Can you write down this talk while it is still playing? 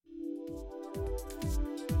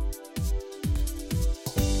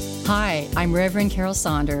Hi, I'm Reverend Carol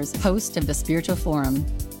Saunders, host of the Spiritual Forum.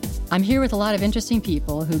 I'm here with a lot of interesting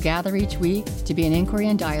people who gather each week to be an inquiry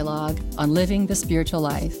and dialogue on living the spiritual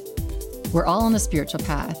life. We're all on the spiritual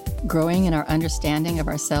path, growing in our understanding of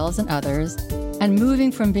ourselves and others, and moving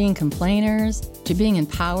from being complainers to being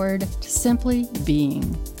empowered to simply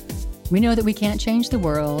being. We know that we can't change the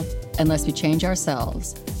world unless we change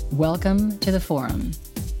ourselves. Welcome to the Forum.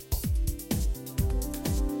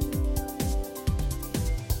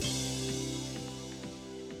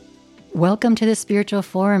 Welcome to the Spiritual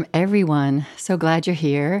Forum, everyone. So glad you're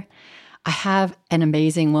here. I have an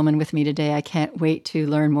amazing woman with me today. I can't wait to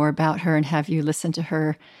learn more about her and have you listen to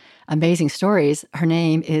her amazing stories. Her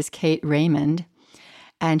name is Kate Raymond,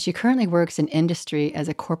 and she currently works in industry as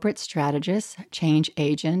a corporate strategist, change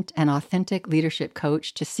agent, and authentic leadership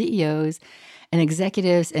coach to CEOs and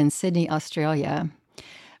executives in Sydney, Australia.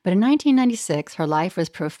 But in 1996, her life was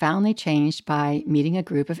profoundly changed by meeting a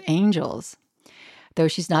group of angels. Though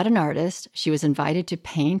she's not an artist, she was invited to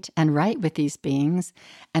paint and write with these beings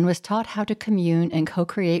and was taught how to commune and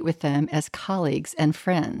co-create with them as colleagues and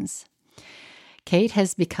friends. Kate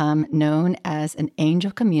has become known as an angel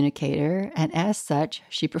communicator, and as such,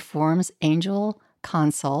 she performs angel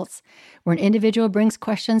consults, where an individual brings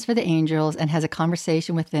questions for the angels and has a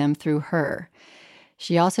conversation with them through her.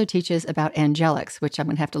 She also teaches about angelics, which I'm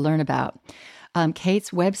going to have to learn about.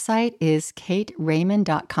 Kate's website is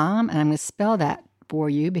kateraymond.com, and I'm going to spell that for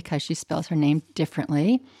you because she spells her name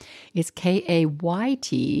differently. It's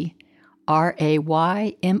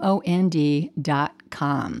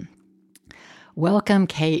KAYTRAYMOND.com. Welcome,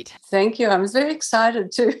 Kate. Thank you. I'm very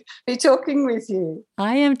excited to be talking with you.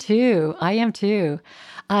 I am too. So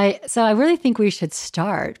I really think we should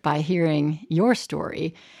start by hearing your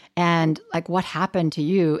story and like what happened to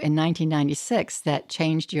you in 1996 that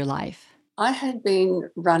changed your life. I had been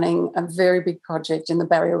running a very big project in the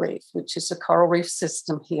Barrier Reef, which is a coral reef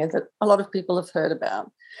system here that a lot of people have heard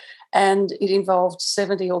about. And it involved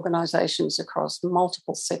 70 organisations across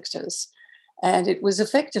multiple sectors. And it was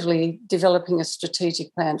effectively developing a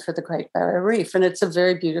strategic plan for the Great Barrier Reef. And it's a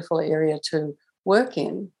very beautiful area to work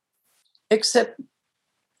in, except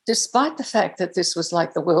despite the fact that this was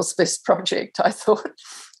like the world's best project, I thought,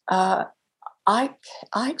 I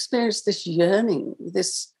experienced this yearning,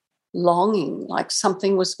 this longing, like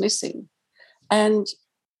something was missing. And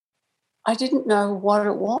I didn't know what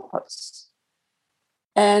it was.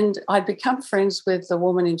 And I'd become friends with the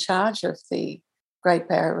woman in charge of the Great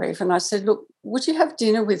Barrier Reef. And I said, look, would you have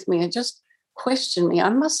dinner with me and just question me? I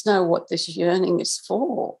must know what this yearning is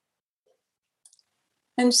for.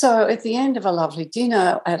 And so at the end of a lovely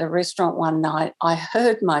dinner at a restaurant one night, I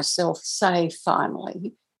heard myself say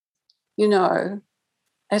finally, you know,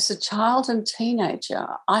 as a child and teenager,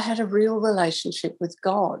 I had a real relationship with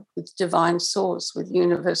God, with divine source, with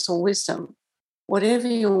universal wisdom, whatever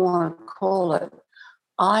you want to call it.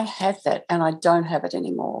 I had that and I don't have it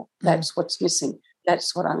anymore. That's what's missing.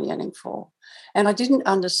 That's what I'm yearning for. And I didn't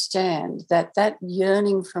understand that that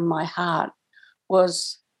yearning from my heart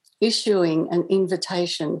was issuing an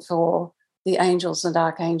invitation for the angels and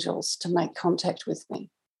archangels to make contact with me.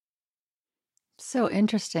 So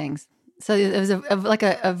interesting. So there was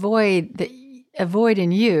a void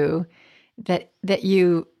in you that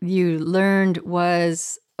you learned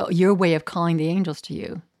was your way of calling the angels to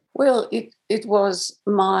you. Well, it was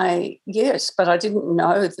my yes, but I didn't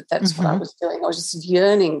know that that's what I was doing. I was just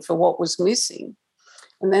yearning for what was missing.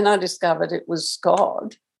 And then I discovered it was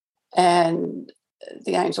God and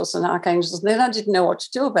the angels and archangels. And then I didn't know what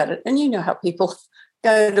to do about it. And you know how people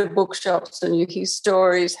go to bookshops and you hear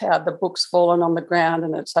stories how the book's fallen on the ground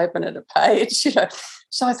and it's open at a page, you know.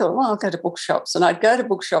 So I thought, well, I'll go to bookshops. And I'd go to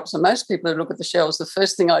bookshops and most people who look at the shelves, the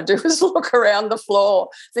first thing I do is look around the floor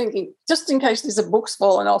thinking, just in case there's a book's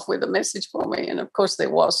fallen off with a message for me. And of course there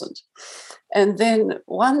wasn't. And then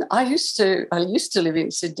I used to live in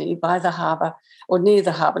Sydney by the harbour or near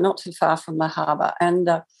the harbour, not too far from the harbour. And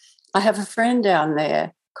I have a friend down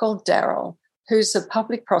there called Daryl, who's a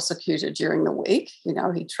public prosecutor during the week. You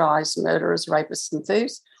know, he tries murderers, rapists and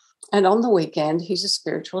thieves. And on the weekend, he's a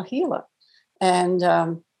spiritual healer. And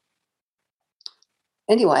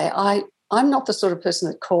anyway, I'm not the sort of person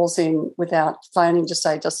that calls in without phoning to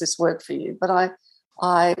say, does this work for you? But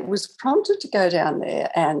I was prompted to go down there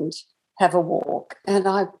and have a walk. And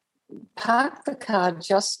I parked the car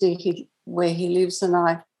just near where he lives. And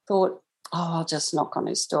I thought, I'll just knock on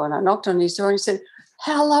his door. And I knocked on his door and he said,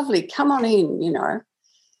 how lovely, come on in, you know,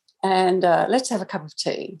 and let's have a cup of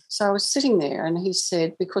tea. So I was sitting there and he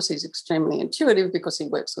said, because he's extremely intuitive, because he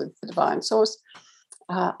works with the divine source,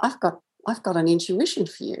 I've got an intuition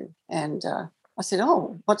for you. And I said,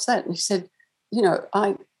 oh, what's that? And he said, you know,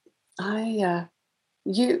 I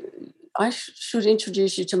should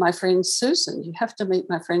introduce you to my friend Susan. You have to meet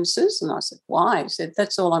my friend Susan. I said, why? He said,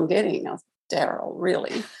 that's all I'm getting. I said, Daryl,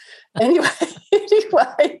 really? Anyway,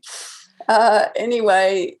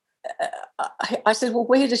 anyway, I said, well,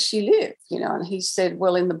 where does she live? And he said,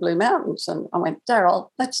 well, in the Blue Mountains. And I went, Daryl,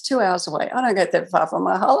 that's 2 hours away. I don't get that far from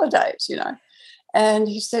my holidays. And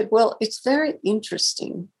he said, well, it's very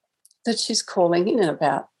interesting that she's calling in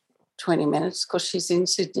about 20 minutes because she's in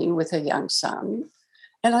Sydney with her young son.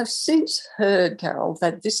 And I've since heard, Carol,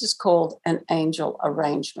 that this is called an angel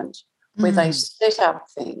arrangement, where they set up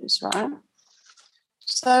things, right?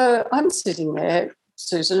 So I'm sitting there,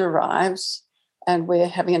 Susan arrives, and we're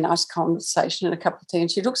having a nice conversation and a cup of tea,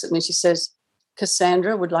 and she looks at me and she says,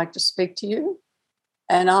 Cassandra would like to speak to you.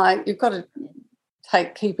 And you've got to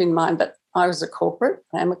keep in mind that I was a corporate,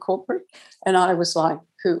 and I was like,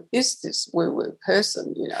 who is this woo-woo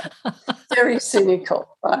person, very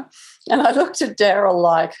cynical, right? And I looked at Daryl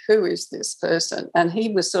like, who is this person? And he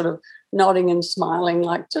was sort of nodding and smiling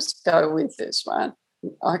like, just go with this, right?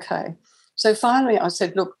 Okay. So finally I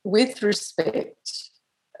said, look, with respect,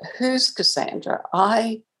 who's Cassandra?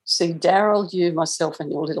 I see Daryl, you, myself,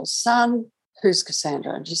 and your little son. Who's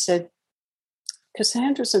Cassandra? And she said,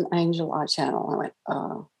 Cassandra's an angel I channel. I went,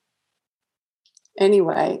 oh.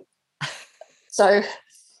 Anyway, so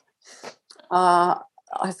I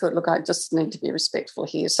thought, look, I just need to be respectful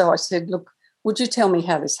here. So I said, look, would you tell me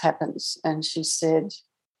how this happens? And she said,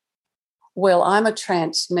 well, I'm a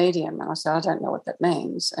trance medium. And I said, I don't know what that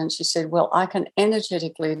means. And she said, well, I can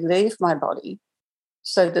energetically leave my body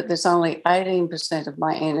so that there's only 18% of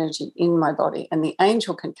my energy in my body, and the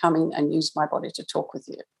angel can come in and use my body to talk with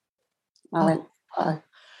you. I went, oh,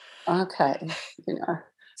 okay,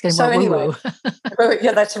 So anyway,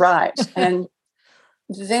 yeah, that's right. And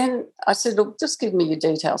then I said, look, just give me your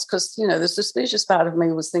details, because, the suspicious part of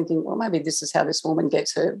me was thinking, well, maybe this is how this woman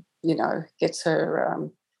gets her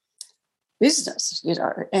business,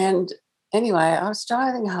 And anyway, I was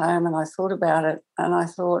driving home and I thought about it, and I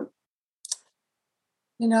thought,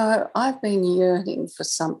 I've been yearning for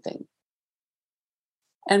something,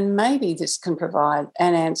 and maybe this can provide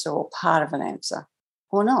an answer or part of an answer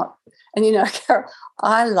or not. And, Carol,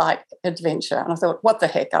 I like adventure. And I thought, what the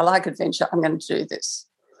heck? I like adventure. I'm going to do this.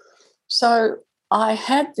 So I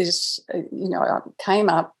had this, I came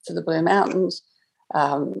up to the Blue Mountains,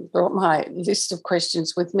 brought my list of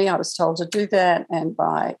questions with me. I was told to do that. And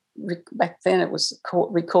back then it was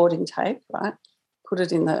recording tape, right? Put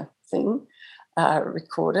it in the thing,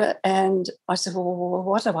 recorder. And I said, well,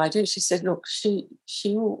 what do I do? She said, look,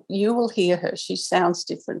 you will hear her. She sounds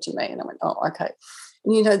different to me. And I went, oh, okay.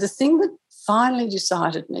 And, the thing that finally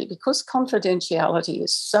decided me, because confidentiality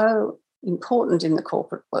is so important in the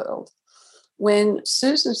corporate world, when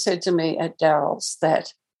Susan said to me at Daryl's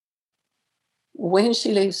that when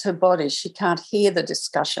she leaves her body, she can't hear the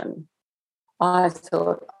discussion, I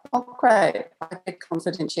thought, oh, great, I get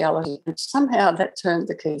confidentiality. And somehow that turned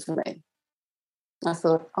the key for me. I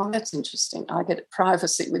thought, oh, that's interesting. I get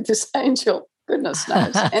privacy with this angel. Goodness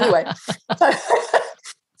knows. Anyway,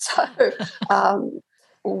 so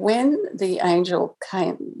when the angel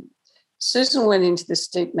came, Susan went into this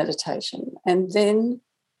deep meditation, and then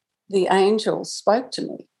the angel spoke to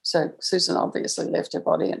me. So Susan obviously left her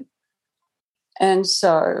body, and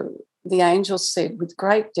so the angel said with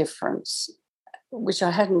great difference, which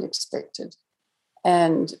I hadn't expected,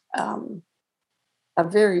 and a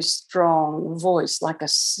very strong voice, like a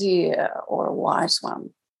seer or a wise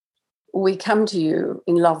one, we come to you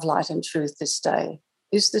in love, light, and truth this day.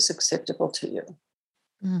 Is this acceptable to you?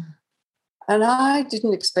 Mm. And I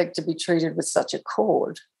didn't expect to be treated with such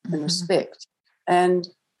accord and respect. And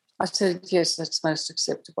I said, yes, that's most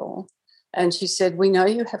acceptable. And she said, we know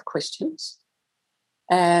you have questions.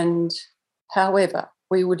 And however,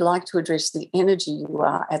 we would like to address the energy you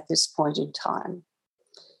are at this point in time.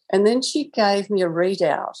 And then she gave me a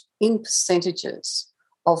readout in percentages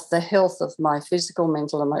of the health of my physical,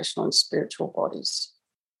 mental, emotional, and spiritual bodies.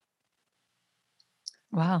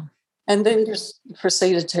 Wow. And then just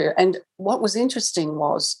proceeded to, and what was interesting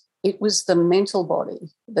was it was the mental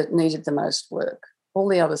body that needed the most work. All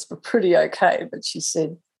the others were pretty okay, but she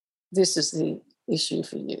said, this is the issue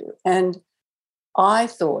for you. And I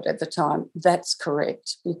thought at the time that's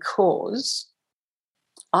correct, because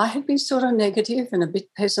I had been sort of negative and a bit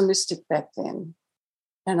pessimistic back then.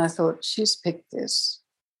 And I thought, she's picked this,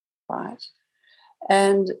 right?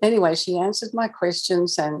 And anyway, she answered my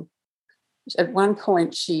questions, and at one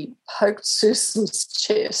point she poked Susan's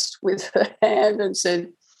chest with her hand and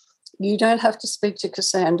said, you don't have to speak to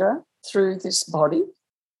Cassandra through this body.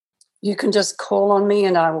 You can just call on me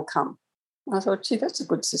and I will come. I thought, gee, that's a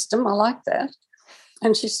good system. I like that.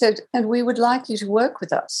 And she said, and we would like you to work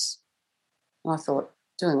with us. And I thought,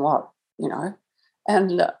 doing what,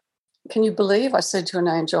 And can you believe I said to an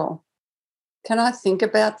angel, can I think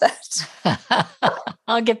about that?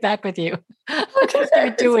 I'll get back with you. Okay. Give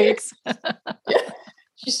me 2 weeks. Yeah.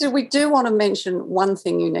 She said, we do want to mention one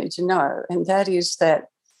thing you need to know, and that is that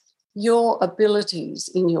your abilities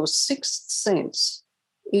in your sixth sense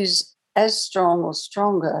is as strong or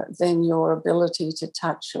stronger than your ability to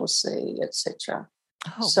touch or see, etc.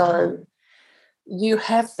 Oh, So wow. you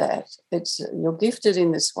have that. You're gifted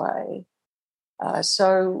in this way.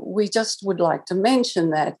 So we just would like to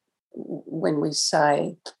mention that when we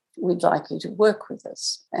say we'd like you to work with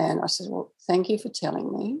us. And I said, well, thank you for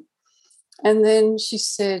telling me. And then she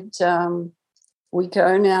said, we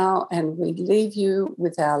go now and we leave you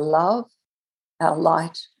with our love, our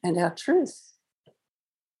light, and our truth.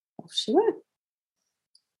 Off she went.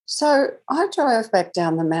 So I drove back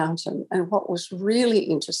down the mountain, and what was really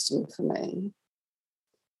interesting for me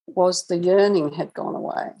was the yearning had gone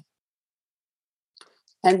away.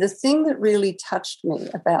 And the thing that really touched me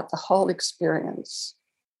about the whole experience,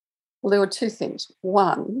 well, there were two things.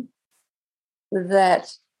 One,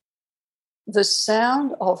 that the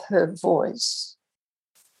sound of her voice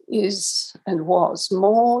is and was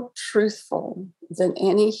more truthful than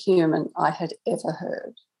any human I had ever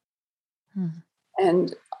heard.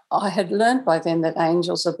 And I had learned by then that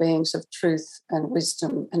angels are beings of truth and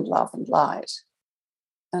wisdom and love and light.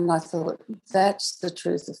 And I thought, that's the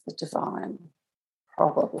truth of the divine,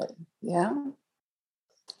 probably, yeah?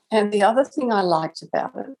 And the other thing I liked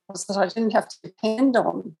about it was that I didn't have to depend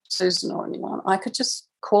on Susan or anyone. I could just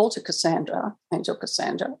call to Cassandra, Angel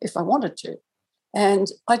Cassandra, if I wanted to. And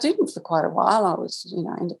I didn't for quite a while. I was,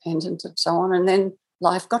 independent and so on. And then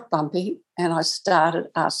life got bumpy and I started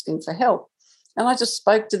asking for help. And I just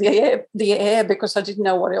spoke to the air because I didn't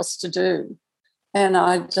know what else to do. And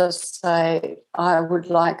I just say, I would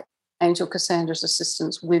like Angel Cassandra's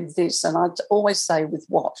assistance with this. And I'd always say, with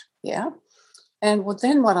what? Yeah. And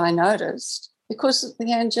then what I noticed, because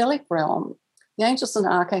the angelic realm, the angels and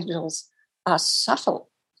archangels are subtle,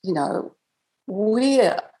 we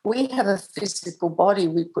have a physical body,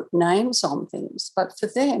 we put names on things, but for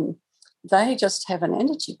them, they just have an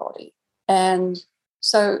energy body. And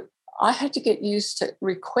so I had to get used to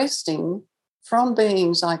requesting from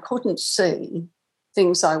beings I couldn't see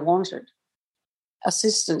things I wanted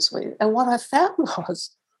assistance with. And what I found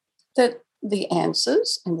was that the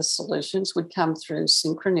answers and the solutions would come through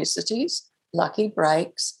synchronicities, lucky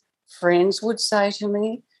breaks, friends would say to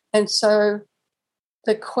me. And so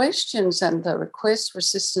the questions and the requests for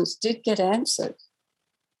assistance did get answered.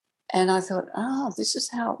 And I thought, this is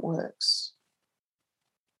how it works.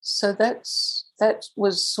 So that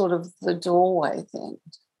was sort of the doorway then.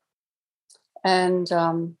 And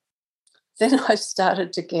then I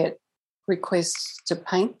started to get requests to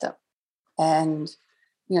paint them. And,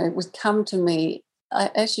 it would come to me,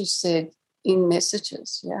 as you said, in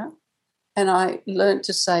messages, yeah? And I learned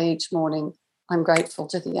to say each morning, I'm grateful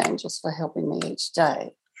to the angels for helping me each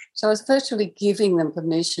day. So I was virtually giving them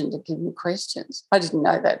permission to give me questions. I didn't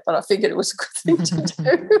know that, but I figured it was a good thing to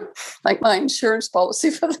do, like my insurance policy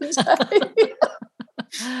for the day.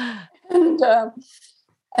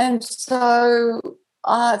 And so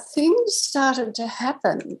things started to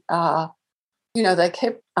happen. They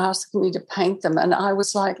kept asking me to paint them, and I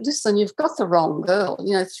was like, listen, you've got the wrong girl.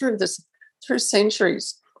 Through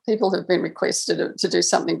centuries, people have been requested to do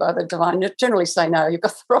something by the divine. You generally say, no, you've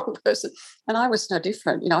got the wrong person. And I was no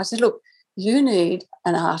different. I said, look, you need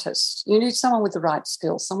an artist. You need someone with the right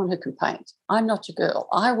skills, someone who can paint. I'm not your girl.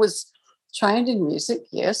 I was trained in music,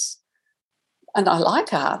 yes, and I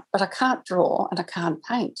like art, but I can't draw and I can't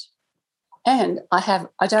paint. And I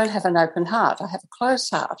don't have an open heart. I have a closed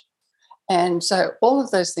heart. And so all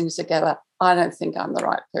of those things together, I don't think I'm the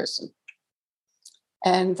right person.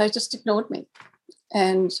 And they just ignored me.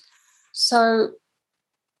 And so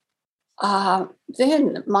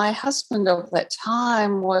then my husband of that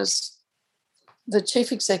time was the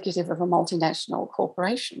chief executive of a multinational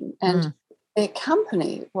corporation, and their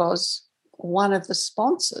company was one of the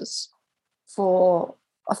sponsors for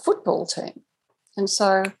a football team. And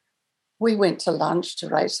so we went to lunch to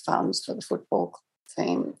raise funds for the football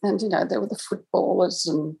team. And, there were the footballers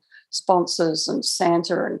and sponsors and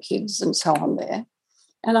Santa and kids and so on there.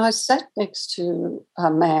 And I sat next to a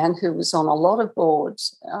man who was on a lot of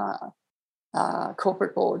boards,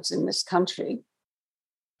 corporate boards in this country,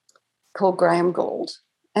 called Graham Gould.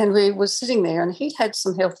 And we were sitting there, and he'd had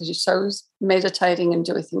some health issues, so he was meditating and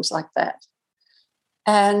doing things like that.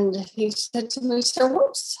 And he said to me, so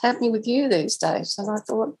what's happening with you these days? And I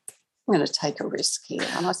thought, I'm going to take a risk here.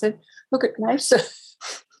 And I said, look, it may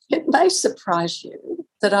surprise you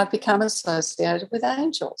that I've become associated with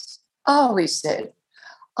angels. Oh, he said,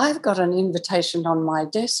 I've got an invitation on my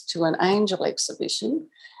desk to an angel exhibition,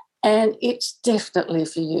 and it's definitely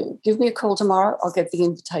for you. Give me a call tomorrow. I'll get the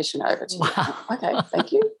invitation over to you. Okay,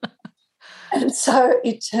 thank you. And so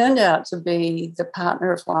it turned out to be the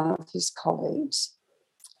partner of one of his colleagues,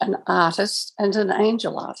 an artist and an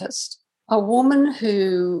angel artist, a woman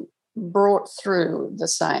who brought through, the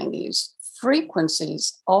saying is,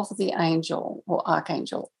 frequencies of the angel or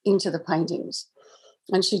archangel into the paintings.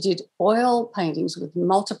 And she did oil paintings with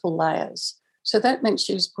multiple layers. So that meant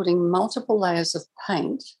she was putting multiple layers of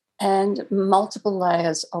paint and multiple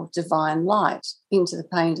layers of divine light into the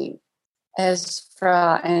painting, as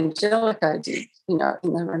Fra Angelico did, in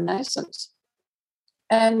the Renaissance.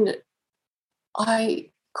 And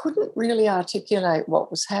I couldn't really articulate what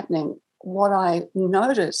was happening. What I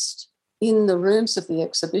noticed in the rooms of the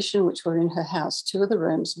exhibition, which were in her house, two of the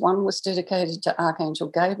rooms, one was dedicated to Archangel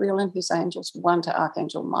Gabriel and his angels, one to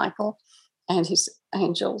Archangel Michael and his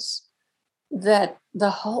angels, that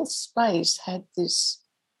the whole space had this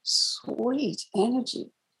sweet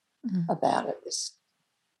energy about it, this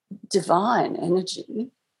divine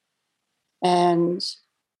energy. And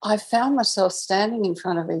I found myself standing in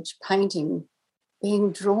front of each painting,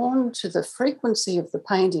 being drawn to the frequency of the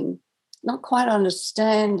painting, not quite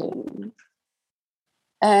understanding.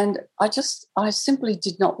 And I simply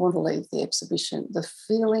did not want to leave the exhibition. The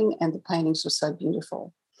feeling and the paintings were so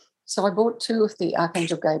beautiful. So I bought two of the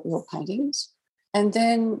Archangel Gabriel paintings. And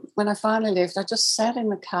then when I finally left, I just sat in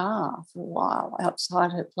the car for a while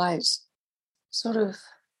outside her place, sort of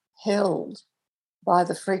held by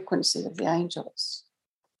the frequency of the angels.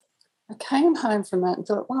 I came home from that and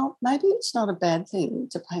thought, well, maybe it's not a bad thing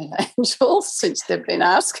to paint angels since they've been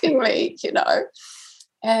asking me,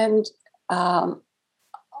 And about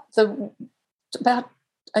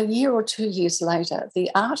a year or 2 years later, the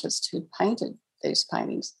artist who painted these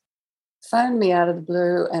paintings phoned me out of the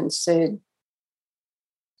blue and said,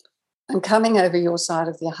 I'm coming over your side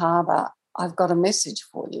of the harbour. I've got a message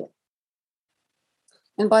for you.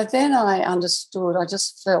 And by then I understood, I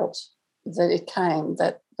just felt that it came,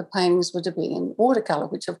 that the paintings were to be in watercolour,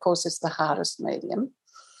 which of course is the hardest medium.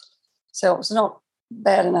 So it was not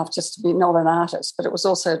bad enough just to be not an artist, but it was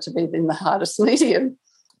also to be in the hardest medium.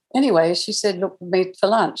 Anyway, she said, look, meet for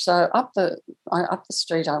lunch. So up the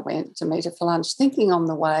street I went to meet her for lunch, thinking on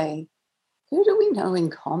the way, who do we know in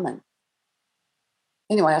common?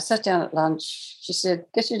 Anyway, I sat down at lunch. She said,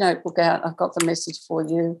 get your notebook out. I've got the message for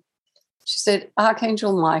you. She said,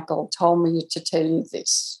 Archangel Michael told me to tell you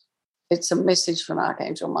this. It's a message from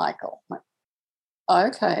Archangel Michael. I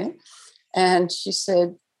went, okay. And she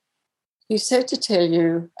said, he said to tell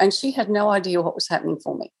you, and she had no idea what was happening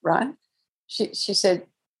for me, right? She said,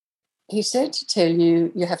 he said to tell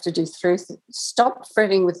you, you have to do three things. Stop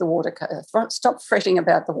fretting with the watercolour. Stop fretting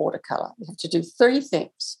about the watercolour. You have to do three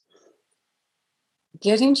things.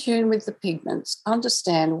 Get in tune with the pigments.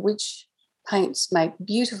 Understand which paints make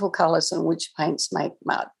beautiful colours and which paints make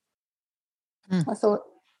mud. I thought,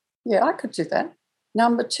 yeah, I could do that.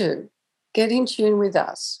 Number 2, get in tune with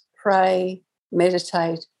us. Pray,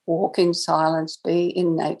 meditate, walk in silence, be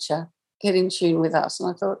in nature, get in tune with us.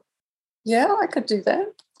 And I thought, yeah, I could do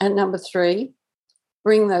that. And number 3,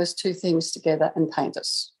 bring those two things together and paint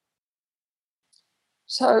us.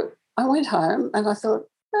 So I went home and I thought,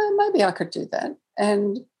 maybe I could do that.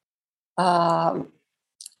 And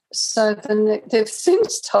so then they've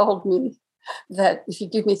since told me that if you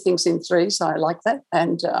give me things in threes, I like that.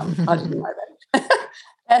 And I didn't know that.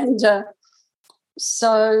 And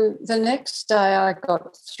so the next day I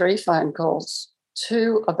got 3 phone calls,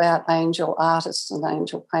 2 about angel artists and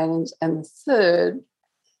angel paintings, and the third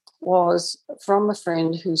was from a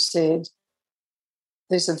friend who said,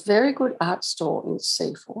 there's a very good art store in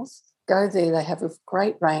Seaforth. Go there, they have a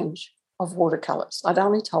great range of watercolours. I'd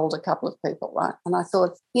only told a couple of people, right? And I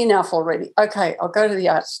thought, enough already. Okay, I'll go to the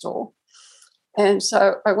art store. And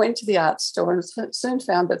so I went to the art store and soon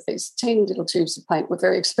found that these teeny little tubes of paint were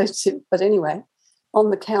very expensive. But anyway,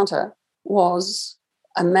 on the counter was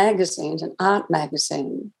a magazine, an art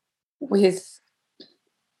magazine with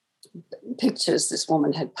pictures this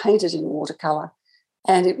woman had painted in watercolour,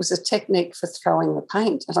 and it was a technique for throwing the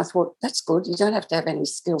paint. And I thought, that's good. You don't have to have any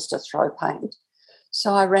skills to throw paint.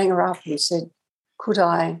 So I rang her up and said, could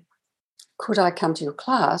I come to your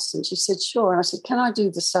class? And she said, sure. And I said, can I do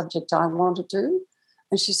the subject I want to do?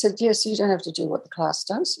 And she said, yes, you don't have to do what the class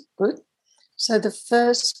does. Good. So the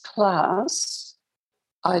first class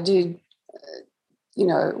I did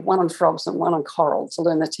one on frogs and one on coral to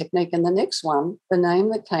learn the technique. And the next one, the name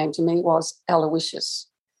that came to me was Aloysius.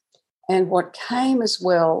 And what came as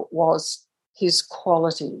well was his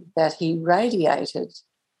quality, that he radiated.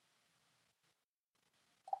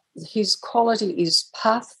 His quality is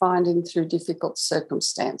pathfinding through difficult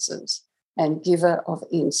circumstances and giver of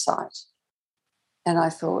insight. And I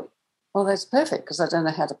thought, well, that's perfect because I don't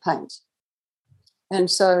know how to paint.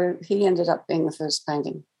 And so he ended up being the first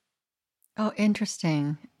painting. Oh,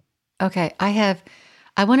 interesting. Okay. I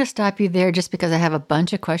want to stop you there just because I have a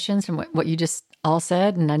bunch of questions from what you just all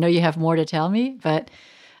said. And I know you have more to tell me, but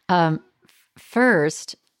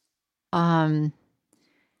first, I'd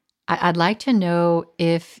like to know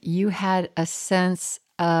if you had a sense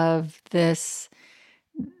of this.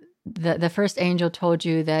 The first angel told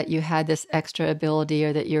you that you had this extra ability,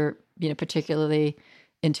 or that you're, particularly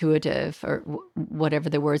intuitive, or whatever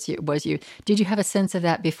the words was. Did you have a sense of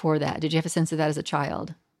that before that? Did you have a sense of that as a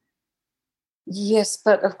child? Yes,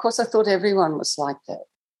 but of course I thought everyone was like that.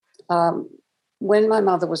 When my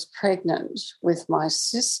mother was pregnant with my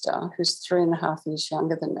sister, who's 3.5 years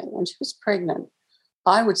younger than me, when she was pregnant,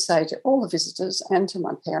 I would say to all the visitors and to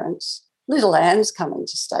my parents, little Anne's coming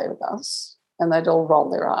to stay with us. And they'd all roll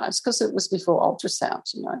their eyes because it was before ultrasound,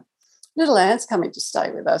 Little Anne's coming to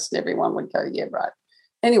stay with us, and everyone would go, yeah, right.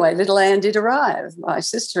 Anyway, little Anne did arrive. My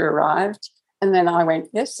sister arrived, and then I went,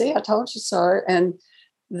 yes, see, I told you so. And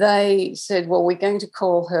they said, well, we're going to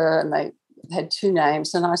call her, and they had 2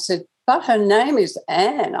 names. And I said, but her name is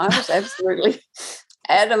Anne. I was absolutely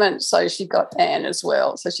adamant, so she got Anne as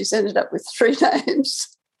well. So she's ended up with 3 names.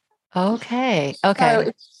 Okay. So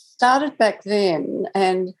it started back then,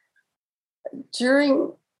 and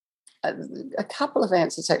during a couple of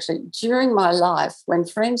answers, actually, during my life, when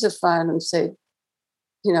friends have phoned and said,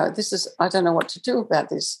 I don't know what to do about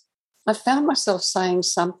this, I found myself saying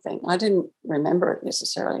something. I didn't remember it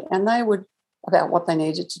necessarily. And they would, about what they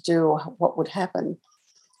needed to do or what would happen.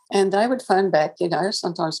 And they would phone back,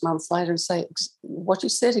 sometimes months later, and say, what you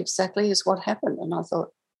said exactly is what happened. And I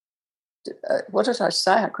thought, what did I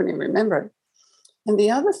say? I couldn't even remember it. And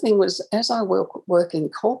the other thing was, as I work in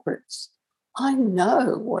corporates, I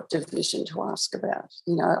know what division to ask about.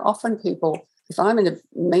 Often people, if I'm in a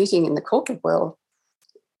meeting in the corporate world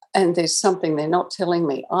and there's something they're not telling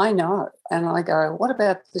me, I know. And I go, what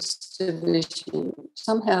about this division?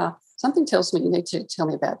 Somehow something tells me you need to tell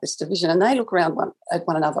me about this division. And they look around at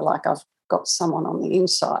one another like I've got someone on the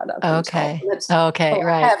inside. Okay.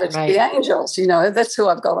 Right. I have it, right. The angels, that's who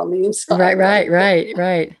I've got on the inside.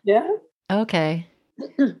 Right. Yeah. Okay.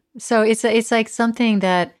 So it's like something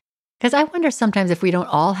that, because I wonder sometimes if we don't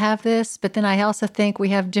all have this, but then I also think we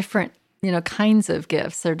have different, kinds of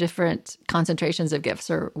gifts, or different concentrations of gifts,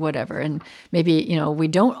 or whatever. And maybe, we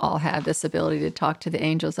don't all have this ability to talk to the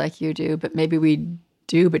angels like you do, but maybe we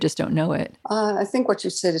do, but just don't know it. I think what you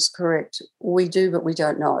said is correct. We do, but we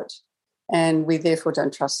don't know it. And we therefore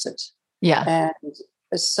don't trust it. Yeah.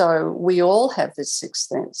 And so we all have this sixth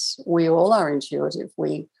sense. We all are intuitive.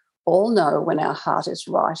 We all know when our heart is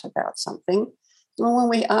right about something. Well, when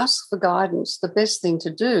we ask for guidance, the best thing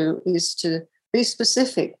to do is to be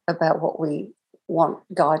specific about what we want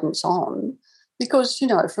guidance on. Because,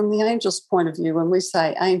 from the angels' point of view, when we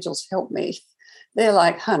say, angels help me, they're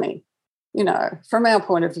like, honey, from our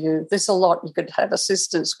point of view, there's a lot you could have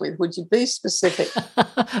assistance with. Would you be specific?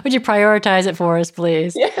 Would you prioritize it for us,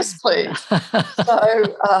 please? Yes, please.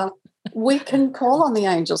 So we can call on the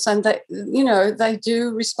angels, and they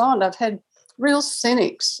do respond. I've had real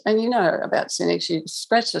cynics, and about cynics, you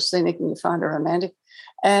scratch a cynic and you find a romantic.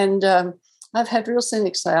 And I've had real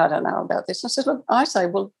cynics say, I don't know about this. I said, look,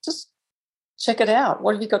 well, just check it out.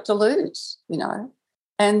 What have you got to lose,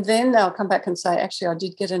 And then they'll come back and say, actually, I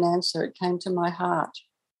did get an answer. It came to my heart.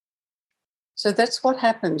 So that's what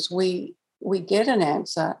happens. We get an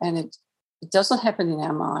answer, and it doesn't happen in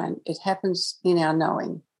our mind. It happens in our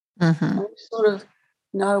knowing. Mm-hmm. And we sort of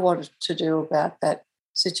know what to do about that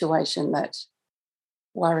situation that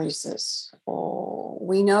worries us, or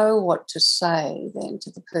we know what to say then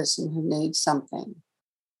to the person who needs something.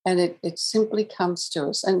 And it simply comes to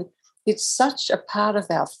us. And it's such a part of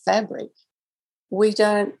our fabric. We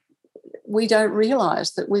don't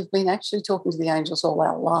realise that we've been actually talking to the angels all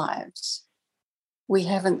our lives. We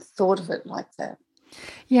haven't thought of it like that.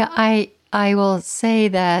 Yeah, I will say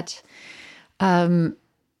that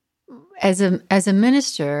as a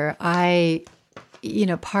minister,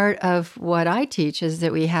 part of what I teach is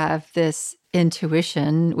that we have this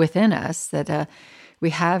intuition within us, that we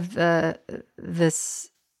have this.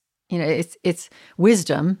 It's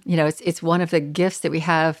wisdom. It's one of the gifts that we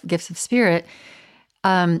have, gifts of spirit.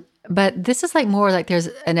 But this is more like there's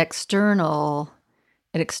an external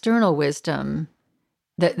an external wisdom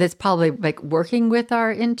that's probably like working with our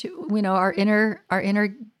our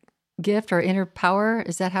inner gift, our inner power.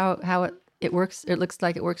 Is that how it works? It looks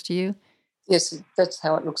like it works to you? Yes, that's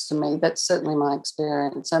how it looks to me. That's certainly my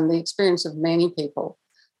experience, and the experience of many people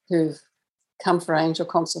who've come for angel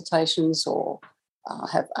consultations or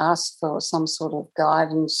have asked for some sort of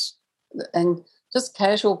guidance, and just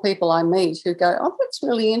casual people I meet who go, "Oh, that's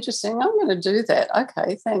really interesting. I'm going to do that."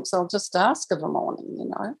 Okay, thanks. I'll just ask of a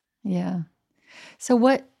morning. Yeah. So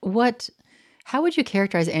how would you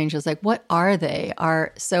characterize angels? Like, what are they?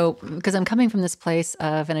 Because I'm coming from this place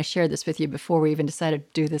of, and I shared this with you before we even decided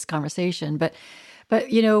to do this conversation, but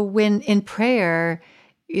when in prayer,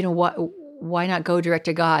 why not go direct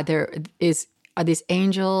to God? Are these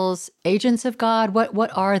angels agents of God?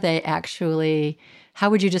 What are they actually? How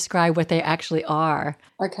would you describe what they actually are?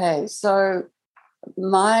 Okay, so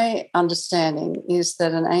my understanding is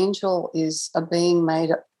that an angel is a being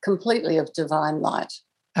made completely of divine light.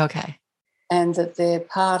 Okay. And that they're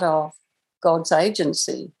part of God's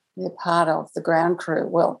agency. They're part of the ground crew.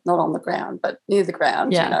 Well, not on the ground, but near the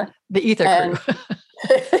ground, Yeah, the ether crew.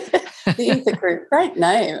 The ether crew, great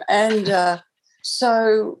name. And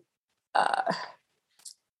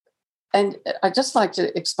and I'd just like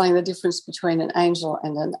to explain the difference between an angel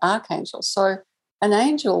and an archangel. So an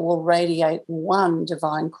angel will radiate one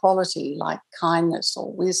divine quality like kindness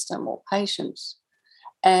or wisdom or patience.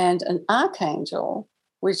 And an archangel,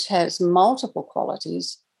 which has multiple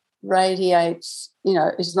qualities, radiates,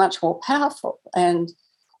 is much more powerful. And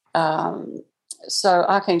so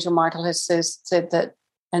Archangel Michael has said that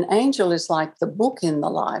an angel is like the book in the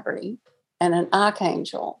library, and an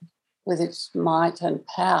archangel with its might and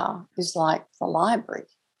power is like the library.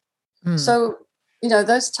 Mm. So,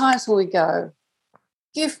 those times when we go,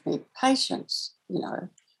 give me patience,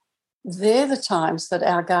 they're the times that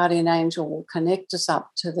our guardian angel will connect us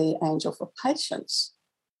up to the angel for patience.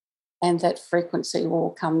 And that frequency will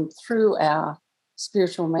come through our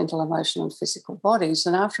spiritual, mental, emotional, and physical bodies.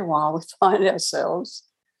 And after a while, we find ourselves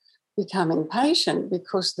becoming patient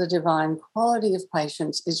because the divine quality of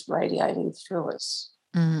patience is radiating through us.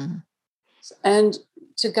 Mm. And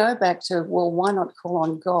to go back to, well, why not call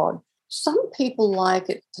on God? Some people like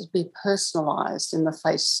it to be personalized in the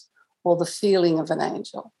face or the feeling of an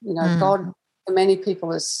angel. God, for many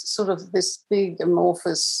people, is sort of this big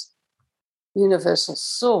amorphous universal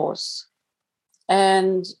source.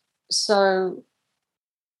 And so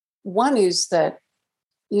one is that,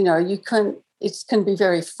 it can be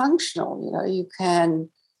very functional. You can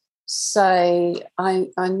say, I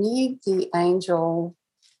need the angel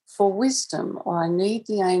for wisdom, or I need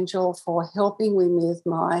the angel for helping me with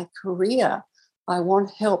my career. I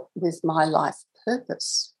want help with my life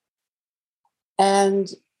purpose.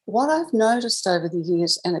 And what I've noticed over the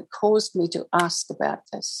years, and it caused me to ask about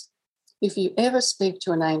this, if you ever speak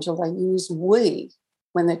to an angel, they use we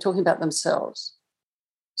when they're talking about themselves.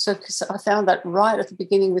 So I found that right at the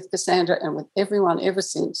beginning with Cassandra and with everyone ever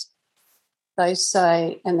since. They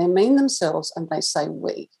say, and they mean themselves, and they say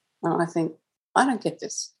we. And I think, I don't get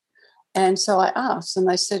this. And so I asked, and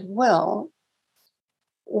they said, well,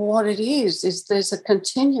 what it is there's a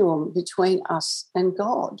continuum between us and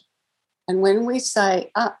God. And when we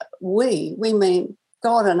say we mean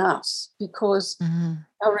God and us, because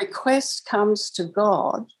a request comes to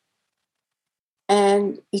God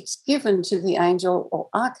and it's given to the angel or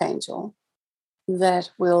archangel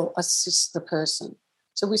that will assist the person.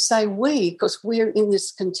 So we say we because we're in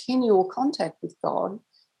this continual contact with God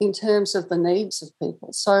in terms of the needs of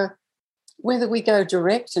people. So whether we go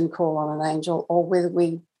direct and call on an angel or whether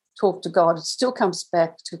we talk to God, it still comes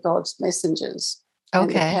back to God's messengers and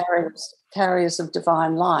the carriers of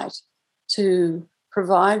divine light to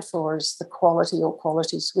provide for us the quality or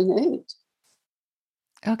qualities we need.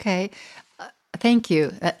 Okay. Thank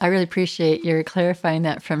you. I really appreciate your clarifying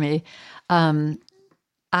that for me.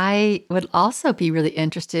 I would also be really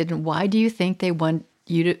interested in, why do you think they wanted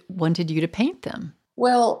you to paint them?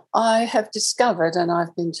 Well, I have discovered, and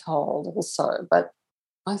I've been told also, but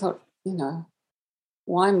I thought,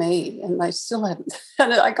 why me? And they still haven't.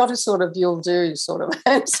 And I got a sort of you'll do sort of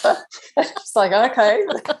answer. It's like, okay,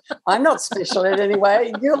 I'm not special in any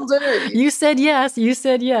way. You'll do. You said yes. You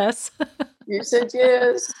said yes. You said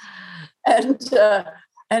yes. And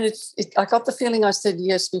I got the feeling I said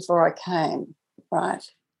yes before I came, right?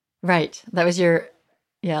 Right. That was your,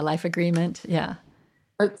 life agreement. Yeah.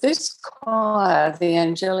 But this choir, the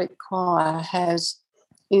angelic choir, has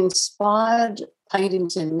inspired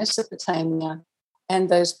paintings in Mesopotamia and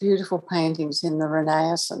those beautiful paintings in the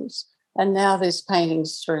Renaissance. And now there's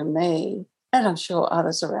paintings through me, and I'm sure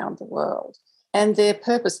others around the world. And their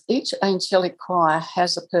purpose, each angelic choir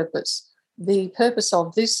has a purpose. The purpose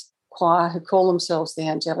of this choir, who call themselves the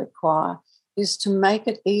angelic choir, is to make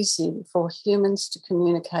it easy for humans to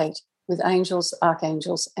communicate with angels,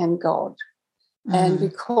 archangels, and God. Mm. And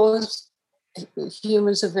because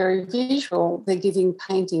humans are very visual, they're giving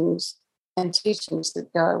paintings and teachings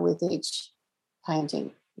that go with each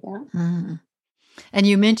painting. Yeah. Mm. And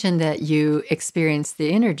you mentioned that you experience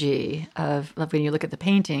the energy of, when you look at the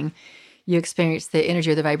painting, you experience the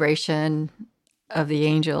energy or the vibration of the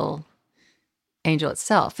angel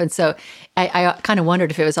itself. And so I kind of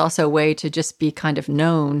wondered if it was also a way to just be kind of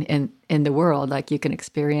known in the world, like you can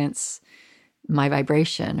experience my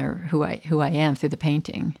vibration or who I am through the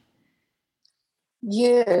painting.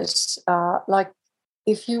 Yes. Like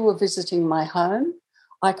if you were visiting my home,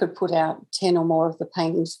 I could put out 10 or more of the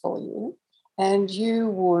paintings for you, and you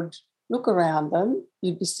would look around them.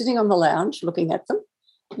 You'd be sitting on the lounge looking at them.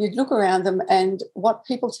 You'd look around them, and what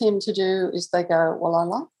people tend to do is they go, well, I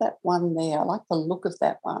like that one there. I like the look of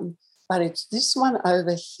that one, but it's this one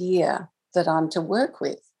over here that I'm to work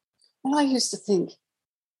with. And I used to think,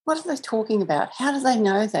 what are they talking about? How do they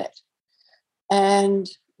know that? And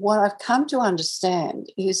what I've come to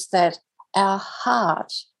understand is that our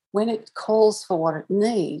heart, when it calls for what it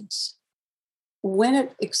needs, when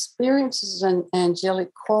it experiences an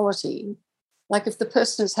angelic quality, like if the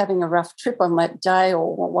person is having a rough trip on that day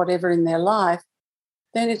or whatever in their life,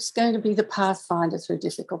 then it's going to be the pathfinder through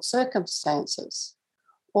difficult circumstances.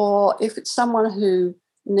 Or if it's someone who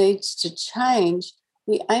needs to change,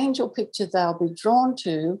 the angel picture they'll be drawn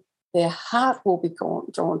to, their heart will be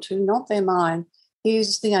drawn to, not their mind,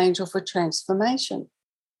 is the angel for transformation.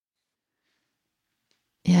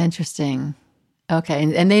 Yeah, interesting. Okay,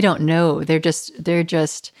 and they don't know. They're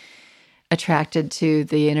just attracted to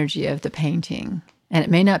the energy of the painting. And it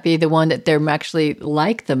may not be the one that they're actually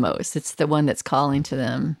like the most. It's the one that's calling to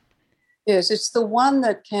them. Yes, it's the one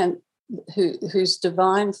that whose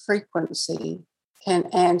divine frequency can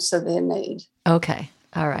answer their need. Okay.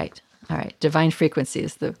 All right. Divine frequency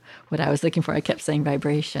is what I was looking for. I kept saying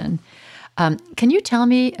vibration. Can you tell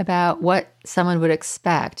me about what someone would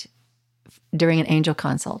expect during an angel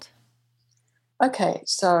consult? Okay,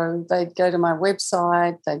 so they'd go to my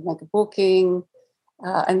website, they'd make a booking,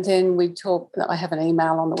 and then we'd talk. I have an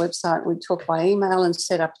email on the website. We'd talk by email and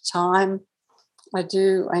set up a time. I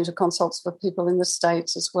do angel consults for people in the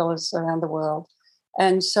States as well as around the world.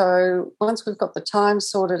 And so once we've got the time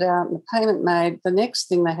sorted out and the payment made, the next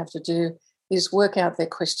thing they have to do is work out their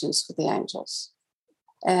questions for the angels.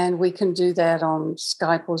 And we can do that on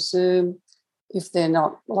Skype or Zoom. If they're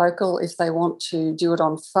not local, if they want to do it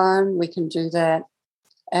on phone, we can do that.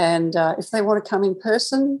 And if they want to come in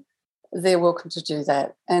person, they're welcome to do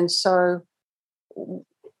that. And so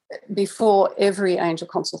before every angel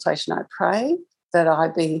consultation, I pray that I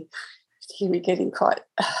be, here we're getting quite,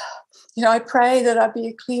 I pray that I be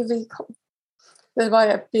a clear vehicle, that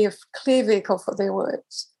I be a clear vehicle for their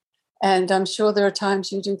words. And I'm sure there are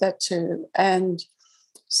times you do that too. And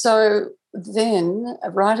so then,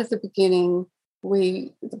 right at the beginning,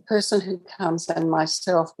 the person who comes and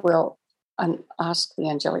myself will ask the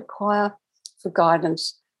angelic choir for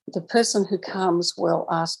guidance. The person who comes will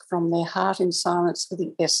ask from their heart in silence for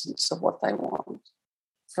the essence of what they want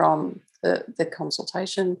from the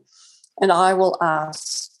consultation. And I will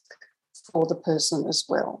ask for the person as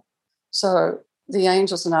well. So the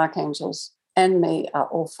angels and archangels and me are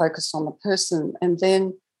all focused on the person. And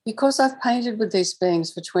then because I've painted with these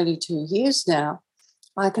beings for 22 years now,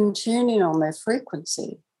 I can tune in on their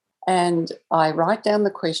frequency and I write down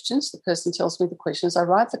the questions. The person tells me the questions. I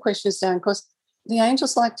write the questions down because the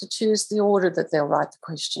angels like to choose the order that they'll write the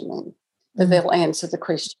question in, that they'll answer the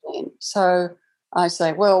question in. So I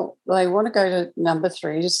say, well, they want to go to number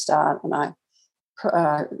 3 to start, and I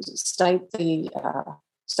state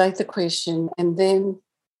the question, and then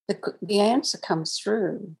the answer comes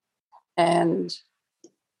through. And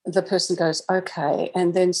the person goes, okay.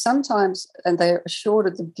 And then sometimes, and they're assured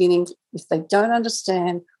at the beginning, if they don't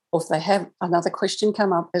understand or if they have another question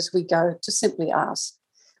come up as we go, to simply ask.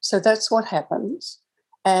 So that's what happens.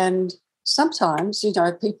 And sometimes,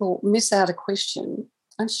 people miss out a question.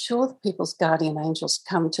 I'm sure that people's guardian angels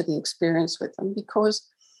come to the experience with them because,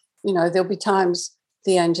 there'll be times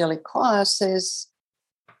the angelic choir says,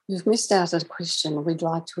 you've missed out a question. We'd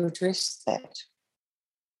like to address that.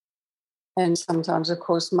 And sometimes, of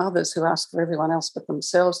course, mothers who ask for everyone else but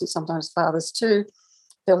themselves, and sometimes fathers too,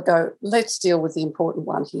 they'll go, let's deal with the important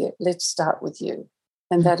one here. Let's start with you.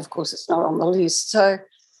 And that, of course, is not on the list. So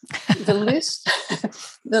the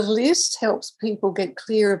list helps people get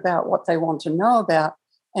clear about what they want to know about.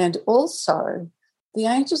 And also the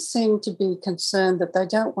angels seem to be concerned that they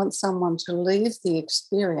don't want someone to leave the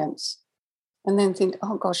experience and then think,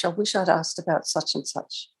 oh gosh, I wish I'd asked about such and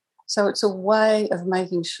such. So it's a way of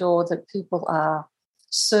making sure that people are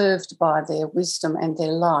served by their wisdom and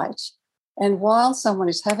their light. And while someone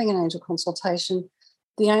is having an angel consultation,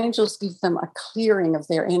 the angels give them a clearing of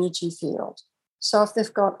their energy field. So if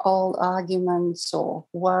they've got old arguments or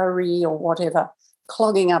worry or whatever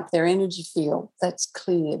clogging up their energy field, that's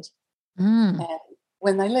cleared. And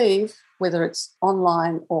when they leave, whether it's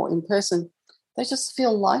online or in person, they just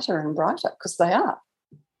feel lighter and brighter because they are.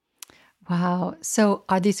 Wow. So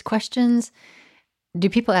are these questions, do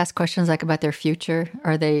people ask questions like about their future?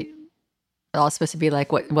 Are they all supposed to be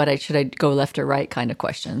like, should I go left or right kind of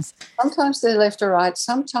questions? Sometimes they're left or right.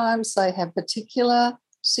 Sometimes they have particular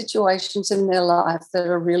situations in their life that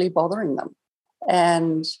are really bothering them.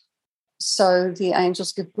 And so the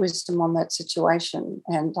angels give wisdom on that situation.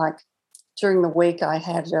 And like during the week, I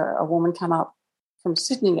had a woman come up from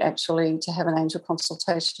Sydney actually to have an angel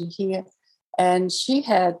consultation here. And she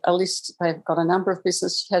had a list, they've got a number of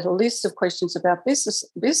business, she had a list of questions about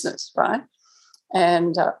business, right?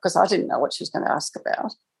 And because I didn't know what she was going to ask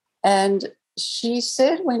about. And she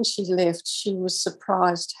said when she left, she was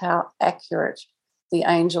surprised how accurate the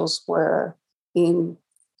angels were in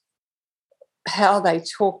how they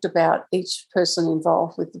talked about each person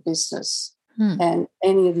involved with the business and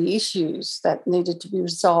any of the issues that needed to be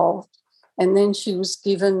resolved. And then she was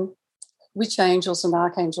given which angels and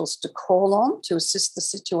archangels to call on to assist the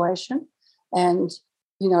situation. And,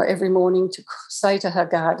 you know, every morning to say to her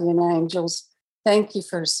guardian angels, thank you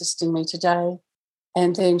for assisting me today.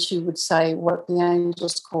 And then she would say what the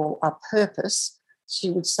angels call a purpose.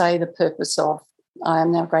 She would say the purpose of, I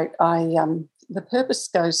am now great. The purpose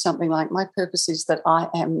goes something like, my purpose is that I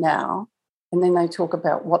am now. And then they talk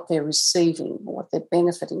about what they're receiving, what they're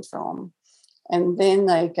benefiting from. And then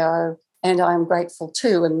they go, and I am grateful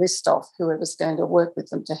too, and list off whoever's going to work with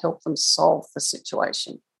them to help them solve the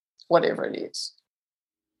situation, whatever it is.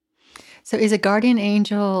 So is a guardian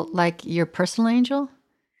angel like your personal angel?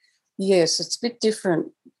 Yes, it's a bit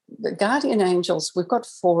different. The guardian angels, we've got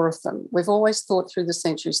 4 of them. We've always thought through the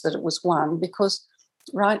centuries that it was one because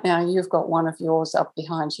right now you've got one of yours up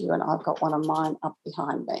behind you and I've got one of mine up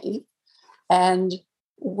behind me. And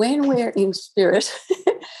when we're in spirit,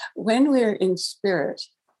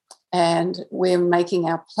 and we're making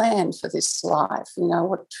our plan for this life, you know,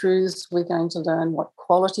 what truths we're going to learn, what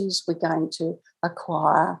qualities we're going to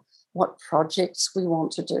acquire, what projects we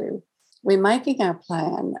want to do. We're making our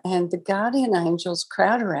plan and the guardian angels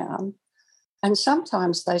crowd around and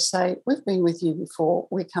sometimes they say, we've been with you before,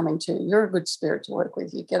 we're coming too. You're a good spirit to work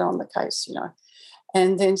with, you get on the case, you know.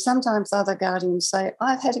 And then sometimes other guardians say,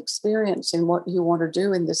 I've had experience in what you want to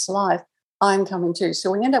do in this life, I'm coming too.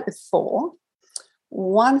 So we end up with 4.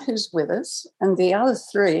 One who's with us, and the other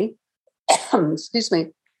 3, excuse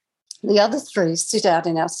me, the other 3 sit out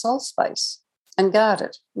in our soul space and guard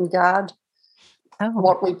it, and guard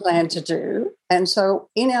what we plan to do. And so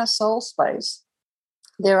in our soul space,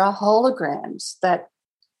 there are holograms that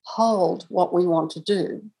hold what we want to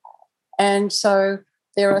do. And so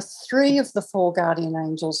there are 3 of the 4 guardian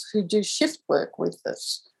angels who do shift work with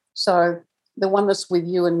us. So the one that's with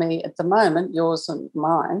you and me at the moment, yours and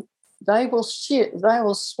mine, they will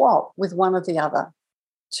swap with one of the other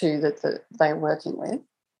 2 that they're working with.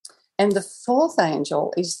 And the 4th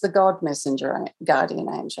angel is the God messenger guardian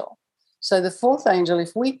angel. So the 4th angel,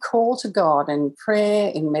 if we call to God in prayer,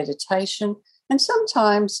 in meditation, and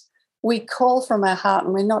sometimes we call from our heart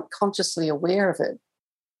and we're not consciously aware of it,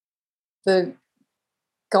 the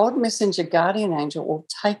God messenger guardian angel will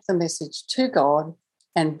take the message to God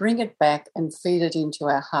and bring it back and feed it into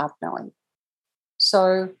our heart knowing.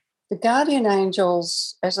 So the guardian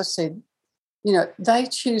angels, as I said, you know, they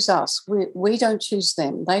choose us. We don't choose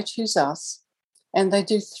them. They choose us. And they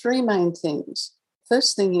do 3 main things.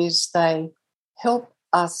 First thing is they help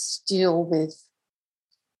us deal with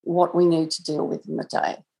what we need to deal with in the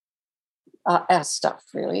day, our stuff,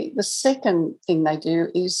 really. The second thing they do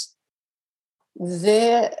is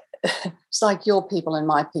it's like your people and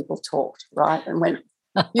my people talked, right? And when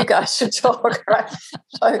you guys should talk, right?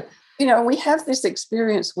 So, you know, we have this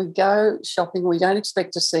experience. We go shopping. We don't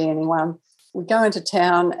expect to see anyone. We go into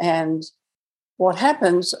town and what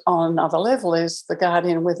happens on another level is the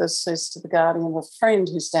guardian with us says to the guardian of a friend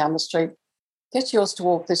who's down the street, get yours to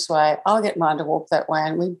walk this way, I'll get mine to walk that way.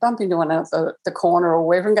 And we bump into one at the corner or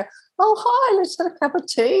wherever and go, oh, hi, let's have a cup of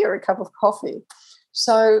tea or a cup of coffee.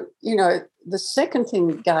 So, you know, the second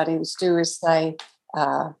thing guardians do is they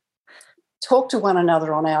talk to one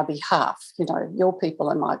another on our behalf, you know, your people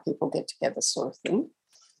and my people get together sort of thing.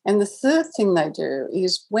 And the third thing they do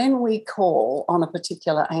is when we call on a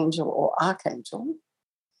particular angel or archangel,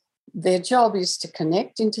 their job is to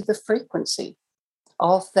connect into the frequency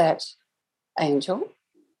of that angel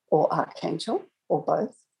or archangel or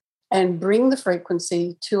both and bring the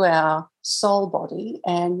frequency to our soul body,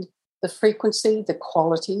 and the frequency, the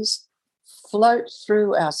qualities float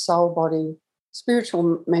through our soul body,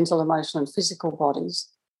 spiritual, mental, emotional, and physical bodies,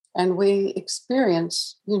 and we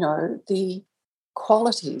experience, the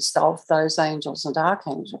qualities of those angels and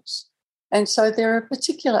archangels. And so there are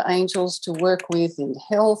particular angels to work with in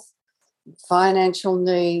health, financial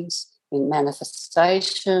needs, in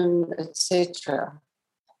manifestation, etc.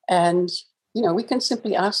 And, we can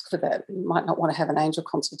simply ask for that. You might not want to have an angel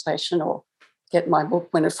consultation or get my book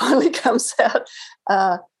when it finally comes out.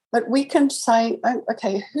 But we can say,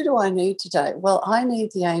 okay, who do I need today? Well, I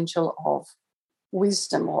need the angel of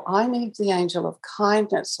wisdom, or I need the angel of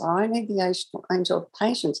kindness, or I need the angel of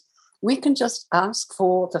patience. We can just ask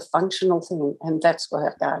for the functional thing, and that's what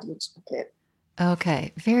our guardians will get.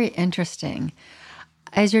 Okay, very interesting.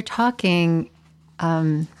 As you're talking,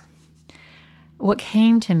 what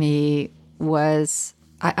came to me was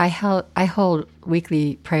I hold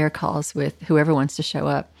weekly prayer calls with whoever wants to show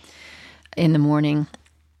up in the morning,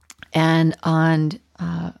 and on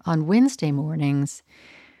Wednesday mornings,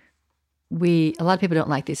 a lot of people don't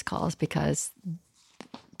like these calls because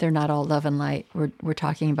they're not all love and light. We're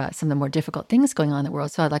talking about some of the more difficult things going on in the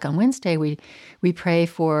world. So, like on Wednesday, we pray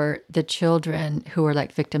for the children who are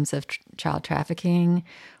like victims of child trafficking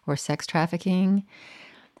or sex trafficking,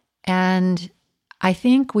 and I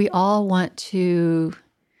think we all want to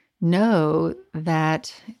know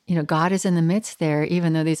that, God is in the midst there,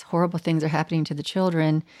 even though these horrible things are happening to the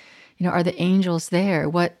children. Are the angels there?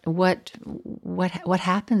 What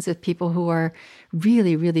happens with people who are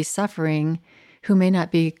really, really suffering, who may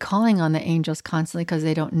not be calling on the angels constantly because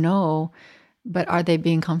they don't know, but are they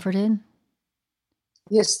being comforted?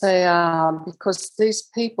 Yes, they are, because these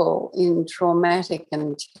people in traumatic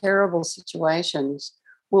and terrible situations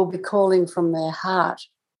will be calling from their heart,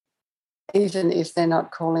 even if they're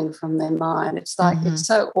not calling from their mind. It's like, it's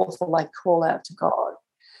so awful, they call out to God.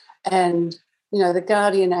 And, the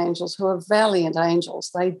guardian angels, who are valiant angels,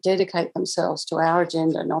 they dedicate themselves to our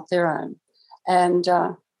agenda, not their own. And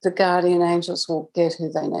the guardian angels will get who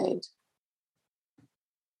they need.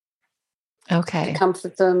 Okay. To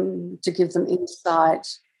comfort them, to give them insight,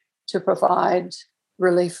 to provide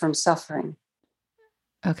relief from suffering.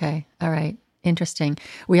 Okay. All right. Interesting.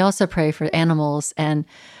 We also pray for animals, and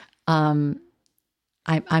I'm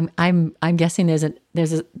guessing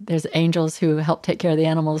there's angels who help take care of the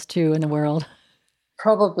animals too in the world.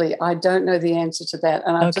 Probably. I don't know the answer to that,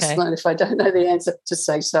 and I've just learned if I don't know the answer to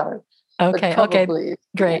say so. Okay. Probably, okay.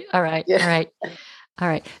 Great. Yeah. All right. Yeah. All right. All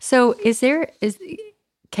right. So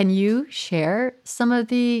can you share some of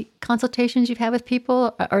the consultations you've had with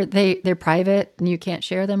people? Are they're private and you can't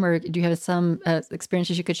share them, or do you have some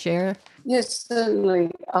experiences you could share? Yes, certainly.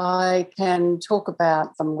 I can talk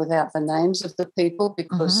about them without the names of the people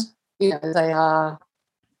because, they are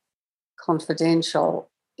confidential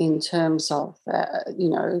in terms of,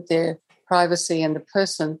 their privacy and the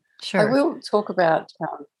person. Sure. I will talk about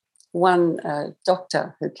one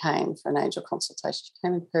doctor who came for an angel consultation. She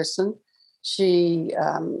came in person. She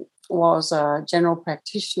was a general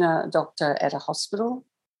practitioner doctor at a hospital.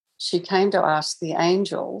 She came to ask the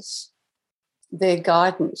angels their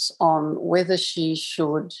guidance on whether she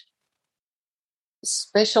should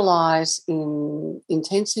specialise in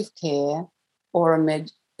intensive care or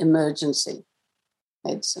emergency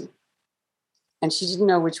medicine. And she didn't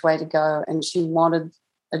know which way to go, and she wanted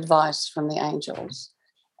advice from the angels.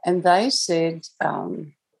 And they said,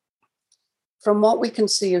 from what we can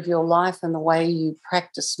see of your life and the way you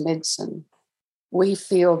practice medicine, we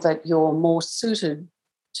feel that you're more suited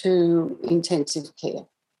to intensive care.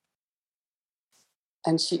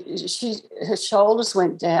 And her shoulders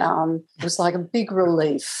went down. It was like a big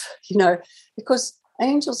relief, because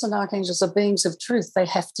angels and archangels are beings of truth. They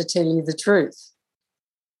have to tell you the truth.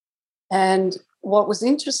 And what was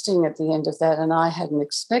interesting at the end of that, and I hadn't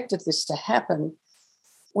expected this to happen,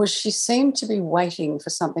 was she seemed to be waiting for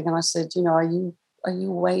something. And I said, are you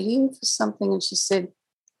waiting for something? And she said,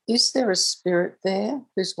 is there a spirit there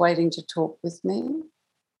who's waiting to talk with me?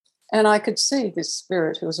 And I could see this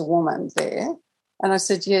spirit, who was a woman, there. And I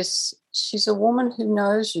said, yes, she's a woman who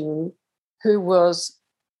knows you, who was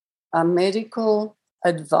a medical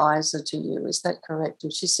advisor to you. Is that correct?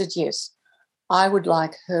 And she said, yes, I would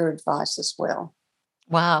like her advice as well.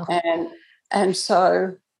 Wow. And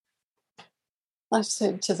so I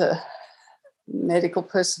said to the medical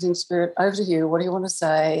person in spirit, over to you, what do you want to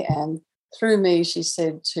say? And through me, she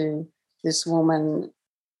said to this woman,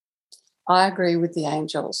 I agree with the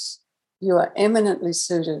angels. You are eminently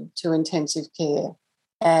suited to intensive care.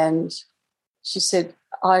 And she said,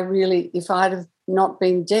 if I'd have not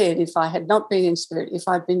been dead, if I had not been in spirit, if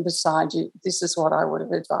I'd been beside you, this is what I would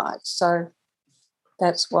have advised. So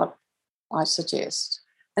that's what I suggest.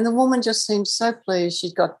 And the woman just seemed so pleased.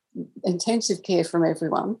 She'd got intensive care from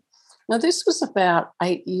everyone. Now, this was about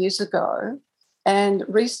 8 years ago. And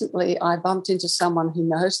recently I bumped into someone who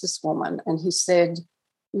knows this woman, and he said,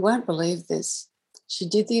 you won't believe this. She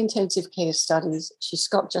did the intensive care studies. She's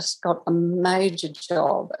just got a major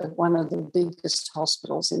job at one of the biggest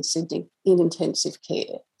hospitals in Sydney in intensive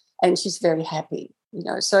care, and she's very happy,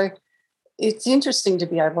 So it's interesting to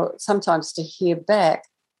be able sometimes to hear back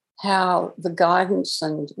how the guidance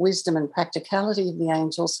and wisdom and practicality of the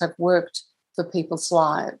angels have worked for people's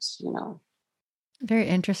lives, Very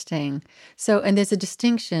interesting. So, and there's a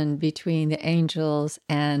distinction between the angels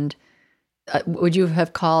and would you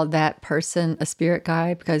have called that person a spirit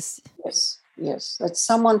guide? Because yes, that's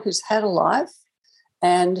someone who's had a life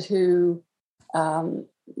and who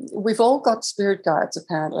we've all got spirit guides.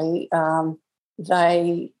 Apparently,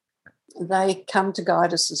 they come to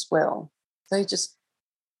guide us as well. They just,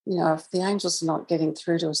 if the angels are not getting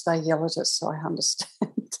through to us, they yell at us. So I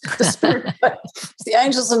understand the spirit. If the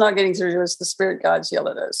angels are not getting through to us, the spirit guides yell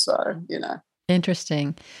at us. So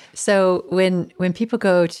Interesting. So when people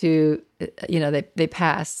go to, they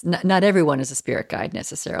pass, not everyone is a spirit guide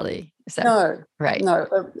necessarily. Is that no, right? No,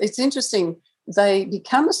 it's interesting. They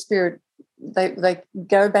become a spirit, they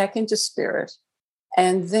go back into spirit,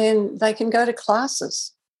 and then they can go to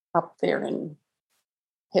classes up there in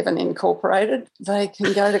Heaven Incorporated. They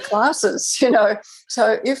can go to classes,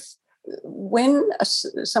 So when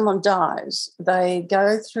someone dies, they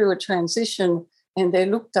go through a transition and they're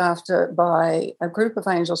looked after by a group of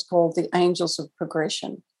angels called the Angels of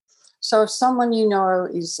Progression. So if someone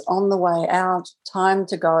is on the way out, time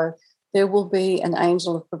to go, there will be an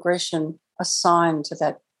angel of progression assigned to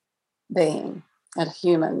that being, that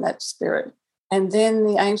human, that spirit. And then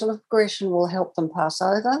the angel of progression will help them pass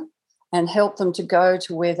over and help them to go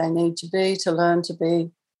to where they need to be, to learn to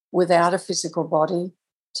be without a physical body,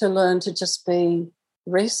 to learn to just be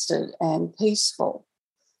rested and peaceful.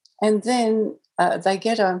 And then they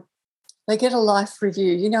get a life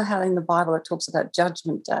review. You know how in the Bible it talks about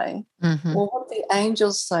Judgment Day? Mm-hmm. Well, what the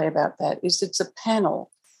angels say about that is it's a panel,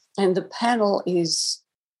 and the panel is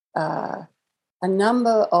a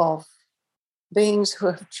number of beings who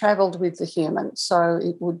have travelled with the human. So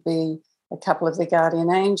it would be a couple of their guardian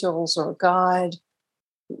angels or a guide.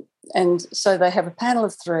 And so they have a panel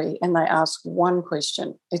of 3 and they ask one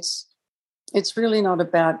question. It's really not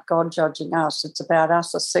about God judging us. It's about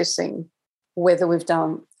us assessing whether we've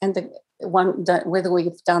done whether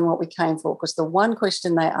we've done what we came for. Because the one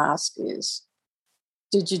question they ask is,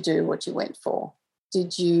 did you do what you went for?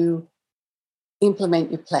 Did you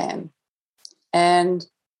implement your plan? And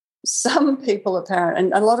some people apparently,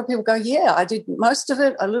 and a lot of people go, yeah, I did most of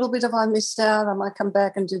it. A little bit of I missed out. I might come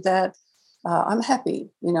back and do that. I'm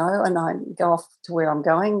happy, and I go off to where I'm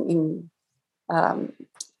going in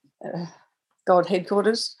God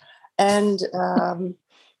headquarters. And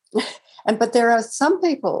but there are some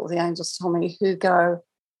people, the angels tell me, who go,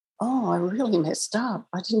 oh, I really messed up.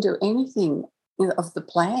 I didn't do anything of the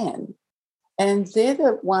plan. And they're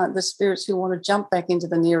the spirits who want to jump back into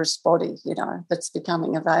the nearest body, that's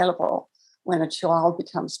becoming available when a child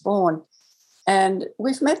becomes born. And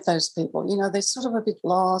we've met those people, they're sort of a bit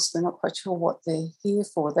lost. They're not quite sure what they're here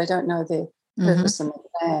for. They don't know their purpose and their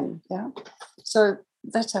plan. Yeah. So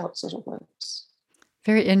that's how it sort of works.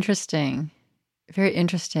 Very interesting. Very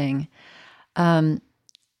interesting. I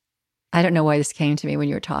don't know why this came to me when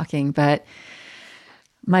you were talking, but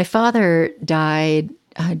my father died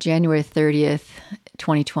January 30th,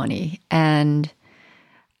 2020. And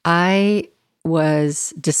I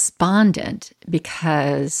was despondent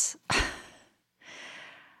because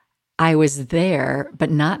I was there,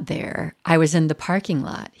 but not there. I was in the parking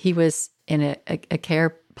lot. He was in a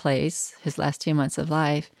care place, his last 2 months of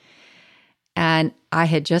life. And I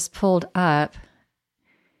had just pulled up,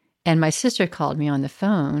 and my sister called me on the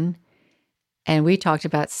phone, and we talked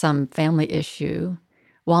about some family issue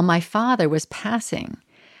while my father was passing.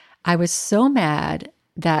 I was so mad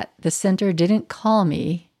that the center didn't call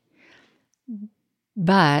me,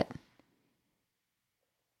 but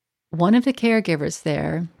one of the caregivers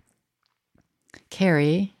there,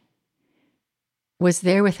 Carrie, was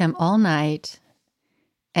there with him all night,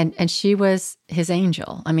 and she was his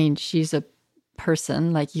angel. I mean, she's a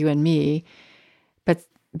person like you and me,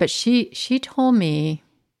 but she told me,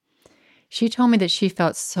 She told me that she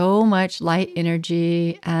felt so much light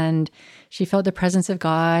energy and she felt the presence of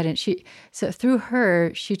God. And so through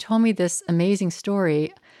her, she told me this amazing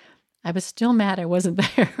story. I was still mad I wasn't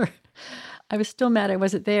there. I was still mad I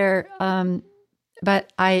wasn't there.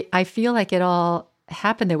 But I feel like it all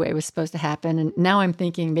happened the way it was supposed to happen. And now I'm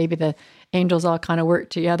thinking maybe the angels all kind of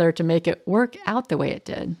worked together to make it work out the way it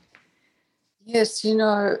did. Yes,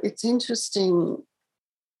 it's interesting.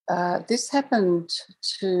 This happened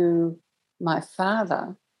to my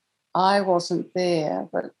father. I wasn't there,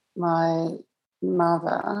 but my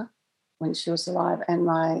mother, when she was alive, and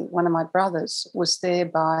one of my brothers was there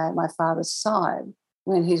by my father's side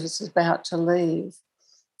when he was about to leave.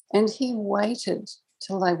 And he waited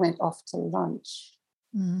till they went off to lunch,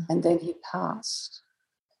 and then he passed.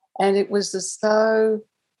 And it was as though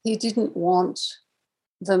he didn't want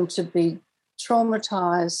them to be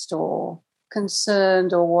traumatized or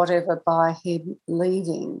concerned or whatever by him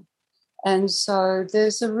leaving. And so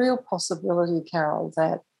there's a real possibility, Carol,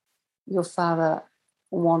 that your father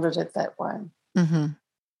wanted it that way. Mm-hmm.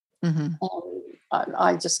 Mm-hmm. And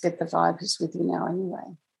I just get the vibe he's with you now anyway.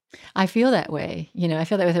 I feel that way. I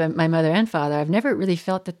feel that with my mother and father. I've never really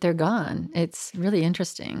felt that they're gone. It's really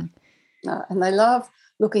interesting. And they love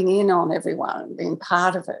looking in on everyone and being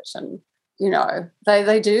part of it. And,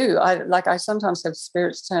 they do. I sometimes have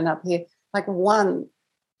spirits turn up here. Like one,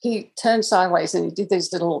 he turned sideways and he did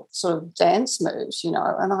these little sort of dance moves,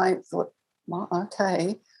 and I thought, well,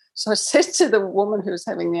 okay. So I said to the woman who was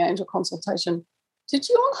having the angel consultation, did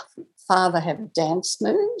your father have dance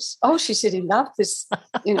moves? Oh, she said he loved this,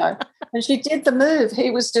 and she did the move he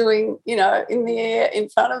was doing, in the air in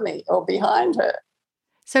front of me or behind her.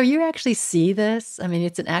 So you actually see this? I mean,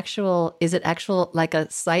 is it actual like a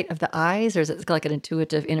sight of the eyes, or is it like an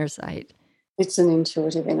intuitive inner sight? It's an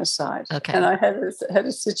intuitive inner sight. Okay. And I had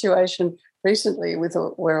a situation recently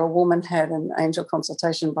where a woman had an angel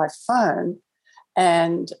consultation by phone,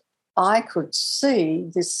 and I could see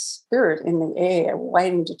this spirit in the air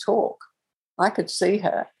waiting to talk. I could see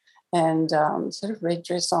her, and sort of red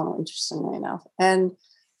dress on, interestingly enough. And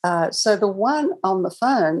so the one on the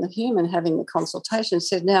phone, the human having the consultation,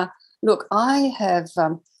 said, now, look, I've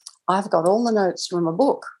got all the notes from a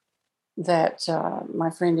book that my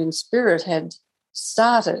friend in spirit had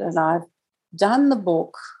started, and I've done the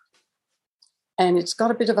book, and it's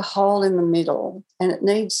got a bit of a hole in the middle, and it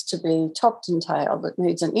needs to be topped and tailed. It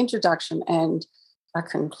needs an introduction and a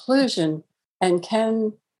conclusion. And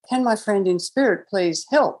can my friend in spirit please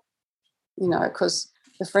help? Because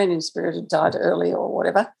the friend in spirit had died early or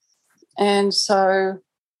whatever. And so,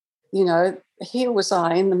 here was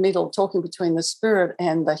I in the middle talking between the spirit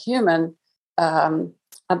and the human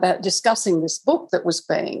about discussing this book that was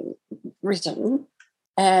being written.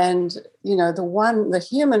 And, the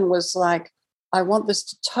human was like, I want this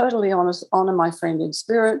to totally honor my friend in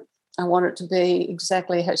spirit. I want it to be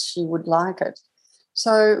exactly as she would like it.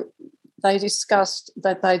 So they discussed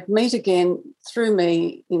that they'd meet again through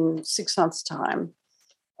me in 6 months' time.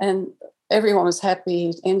 And everyone was happy.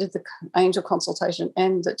 It ended the angel consultation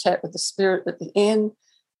and the chat with the spirit at the end.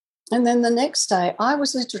 And then the next day, I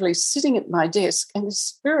was literally sitting at my desk and the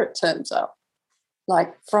spirit turns up,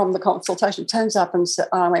 like from the consultation, turns up and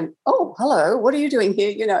I went, oh, hello, what are you doing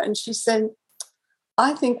here? And she said,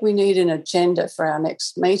 I think we need an agenda for our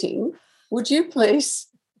next meeting. Would you please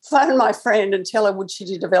phone my friend and tell her would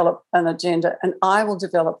she develop an agenda, and I will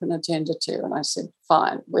develop an agenda too. And I said,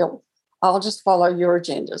 fine, I'll just follow your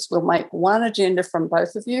agendas. We'll make one agenda from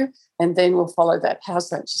both of you, and then we'll follow that. How's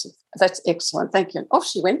that? She said, that's excellent, thank you. And off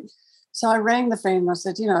she went. So I rang the friend and I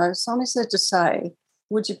said, Sonny said to say,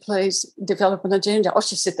 would you please develop an agenda? Oh,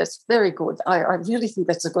 she said, that's very good. I really think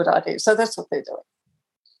that's a good idea. So that's what they're doing.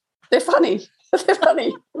 They're funny. They're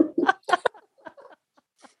funny.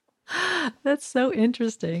 That's so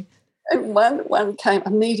interesting. And a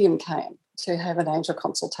medium came to have an angel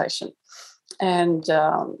consultation. And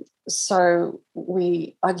so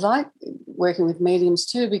I like working with mediums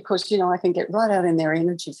too, because, I can get right out in their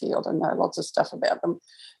energy field and know lots of stuff about them.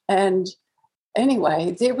 And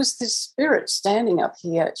anyway, there was this spirit standing up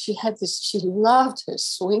here. She loved her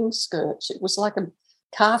swing skirt. It was like a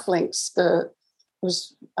calf-length skirt. It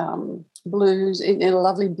was blues, in a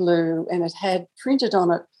lovely blue, and it had printed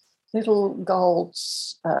on it little gold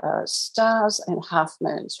stars and half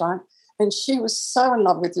moons, right? And she was so in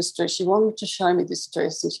love with this dress. She wanted to show me this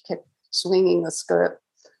dress, and she kept swinging the skirt.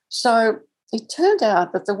 So it turned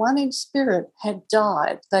out that the one in spirit had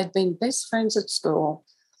died. They'd been best friends at school.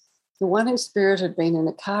 The one in spirit had been in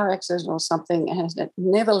a car accident or something and had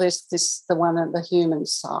never left the one on the human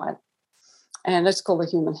side. And it's called the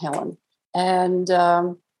human Helen. And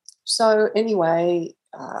so anyway,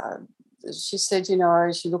 she said,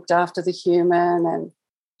 she looked after the human and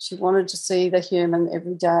she wanted to see the human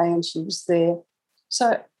every day, and she was there.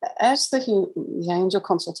 So as the angel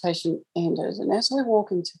consultation ended, and as we're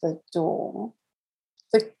walking to the door,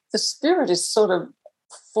 the spirit is sort of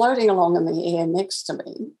floating along in the air next to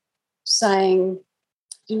me saying,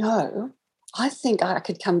 I think I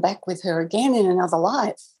could come back with her again in another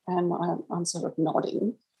life. And I'm sort of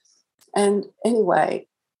nodding. And anyway,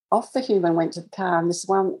 off the human went to the car, and this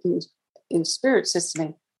one in spirit says to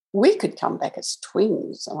me, we could come back as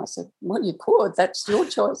twins. And I said, well, you could. That's your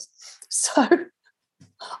choice. So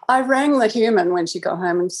I rang the human when she got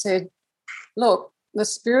home and said, look, the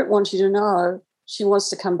spirit wants you to know she wants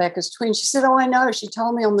to come back as twins. She said, oh, I know. She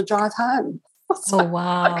told me on the drive home. Oh,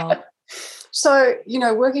 wow. Okay. So,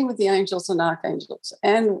 working with the angels and archangels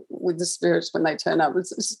and with the spirits when they turn up,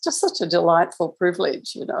 it's just such a delightful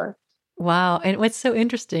privilege. Wow. And what's so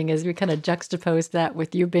interesting is we kind of juxtapose that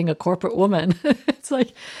with you being a corporate woman. It's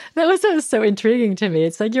like, that was so intriguing to me.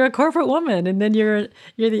 It's like you're a corporate woman and then you're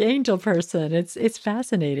the angel person. It's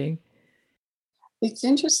fascinating. It's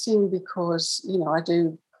interesting because, I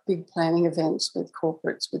do big planning events with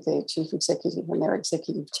corporates, with their chief executive and their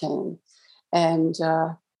executive team. And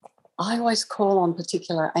I always call on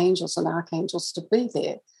particular angels and archangels to be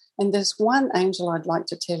there. And there's one angel I'd like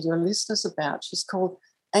to tell your listeners about. She's called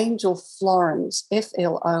Angel Florens, Florens.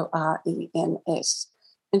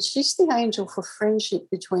 And she's the angel for friendship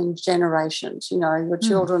between generations, your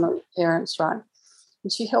children and parents, right?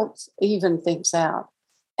 And she helps even things out.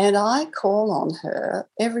 And I call on her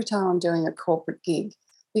every time I'm doing a corporate gig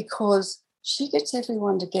because she gets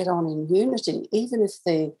everyone to get on in unity, even if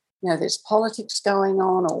there's politics going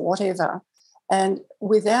on or whatever. And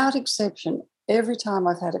without exception, every time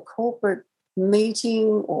I've had a corporate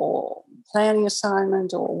meeting or planning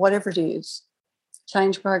assignment or whatever it is,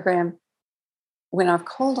 change program, when I've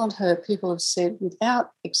called on her, people have said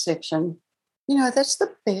without exception, that's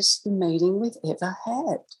the best meeting we've ever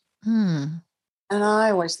had. And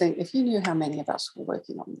I always think, if you knew how many of us were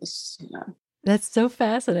working on this, That's so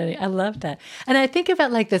fascinating. I love that. And I think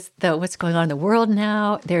about like this, what's going on in the world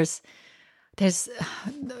now. There's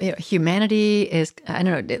humanity is, I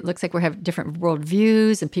don't know, it looks like we have different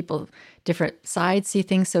worldviews and people, different sides see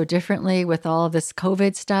things so differently with all of this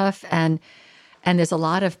COVID stuff. And there's a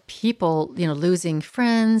lot of people, losing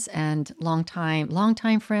friends and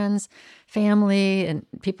longtime friends, family, and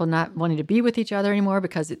people not wanting to be with each other anymore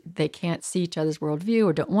because they can't see each other's worldview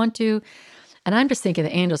or don't want to. And I'm just thinking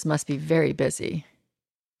the angels must be very busy.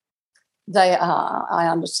 They are, I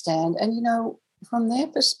understand. And, from their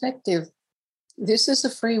perspective, this is a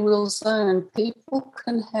free will zone. People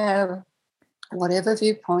can have whatever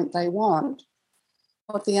viewpoint they want.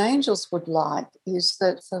 What the angels would like is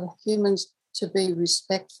that for humans to be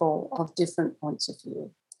respectful of different points of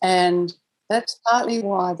view. And that's partly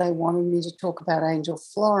why they wanted me to talk about Angel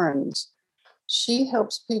Florens. She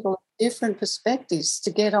helps people of different perspectives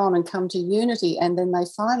to get on and come to unity, and then they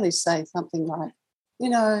finally say something like,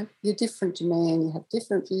 you're different to me and you have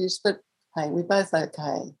different views, but hey, we're both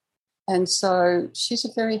okay. And so she's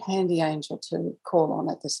a very handy angel to call on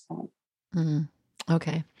at this point.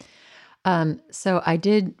 Okay. So I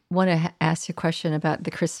did want to ask you a question about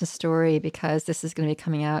the Christmas story, because this is going to be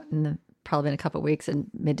coming out probably in a couple of weeks in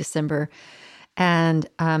mid-December. And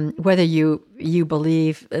whether you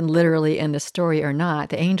believe literally in the story or not,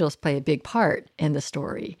 the angels play a big part in the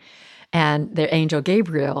story. And the angel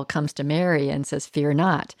Gabriel comes to Mary and says, "Fear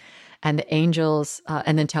not." And the angels,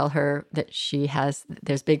 and then tell her that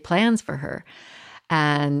there's big plans for her.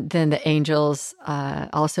 And then the angels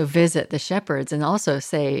also visit the shepherds and also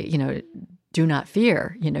say, do not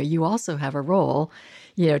fear. You also have a role,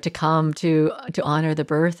 to come to honor the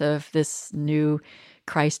birth of this new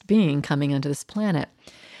Christ being coming onto this planet.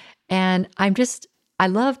 And I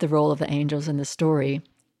love the role of the angels in the story,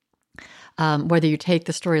 whether you take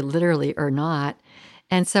the story literally or not.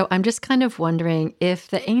 And so I'm just kind of wondering if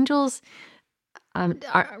the angels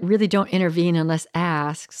really don't intervene unless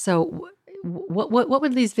asked. So what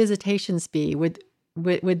would these visitations be? Would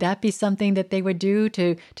that be something that they would do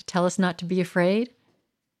to tell us not to be afraid?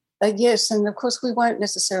 Yes, and of course we won't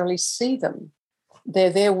necessarily see them.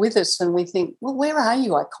 They're there with us and we think, well, where are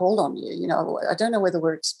you? I called on you. I don't know whether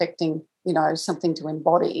we're expecting, something to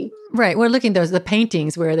embody. Right. We're looking at the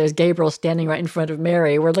paintings where there's Gabriel standing right in front of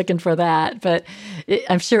Mary. We're looking for that. But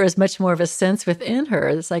I'm sure it's much more of a sense within her.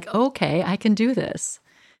 It's like, okay, I can do this.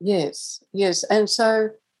 Yes. And so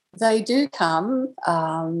they do come.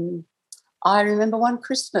 I remember one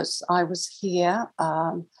Christmas I was here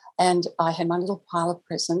and I had my little pile of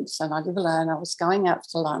presents and I live alone. I was going out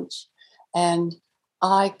to lunch and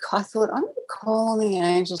I thought, I'm going to call on the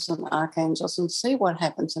angels and archangels and see what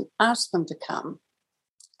happens and ask them to come.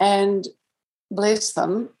 And bless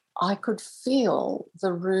them, I could feel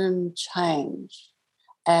the room change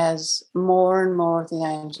as more and more of the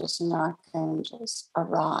angels and archangels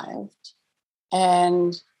arrived.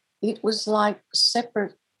 And it was like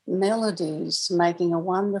separate melodies making a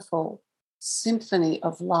wonderful symphony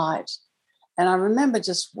of light. And I remember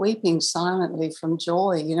just weeping silently from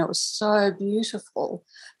joy. You know, it was so beautiful,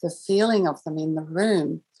 the feeling of them in the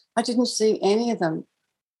room. I didn't see any of them.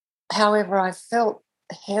 However, I felt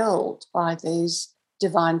held by these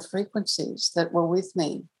divine frequencies that were with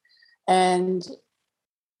me. And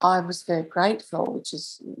I was very grateful, which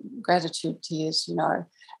is gratitude tears, you know.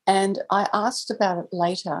 And I asked about it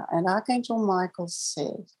later, and Archangel Michael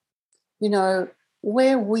said, you know,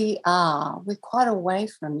 where we are, we're quite away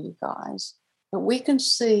from you guys, but we can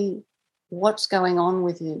see what's going on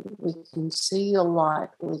with you. We can see your light.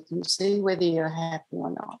 We can see whether you're happy or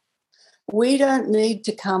not. We don't need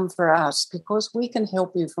to come for us because we can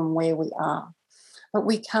help you from where we are. But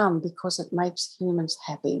we come because it makes humans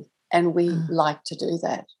happy, and we like to do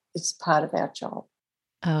that. It's part of our job.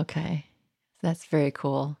 Okay. That's very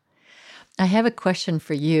cool. I have a question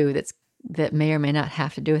for you that may or may not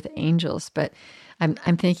have to do with angels, but I'm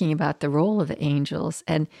thinking about the role of the angels.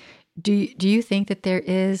 And do you think that there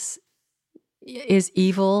is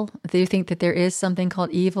evil? Do you think that there is something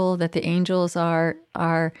called evil that the angels are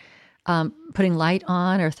putting light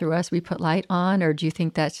on, or through us we put light on, or do you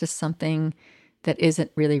think that's just something that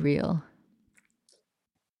isn't really real?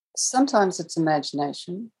 Sometimes it's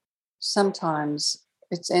imagination. Sometimes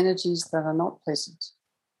it's energies that are not pleasant.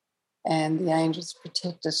 And the angels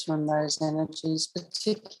protect us from those energies,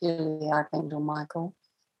 particularly Archangel Michael.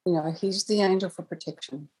 You know, he's the angel for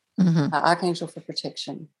protection, archangel for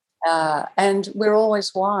protection. And we're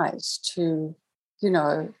always wise to, you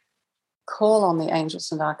know, call on the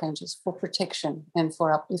angels and archangels for protection and for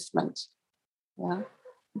upliftment. Yeah.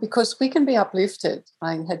 Because we can be uplifted.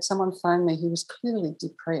 I had someone phone me who was clearly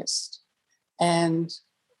depressed. And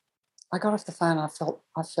I got off the phone, I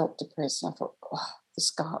felt depressed. And I thought, oh,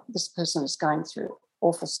 this person is going through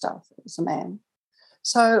awful stuff. It was a man.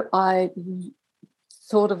 So I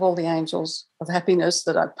thought of all the angels of happiness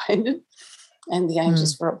that I painted and the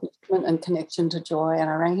angels for upliftment and connection to joy. And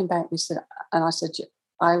I rang him back and I said,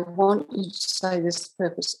 I want you to say this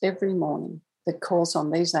purpose every morning that calls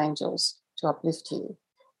on these angels to uplift you.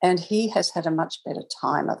 And he has had a much better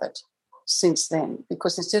time of it since then,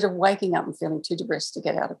 because instead of waking up and feeling too depressed to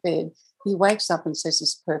get out of bed, he wakes up and says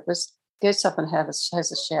his purpose, gets up and has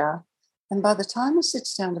a shower. And by the time he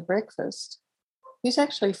sits down to breakfast, he's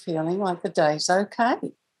actually feeling like the day's okay.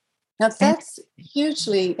 Now, that's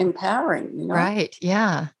hugely empowering, you know? Right,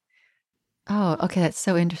 yeah. Oh, okay, that's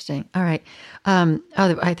so interesting. All right.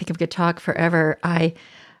 I think we could talk forever. I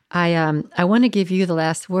want to give you the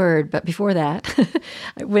last word, but before that,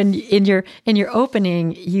 when in your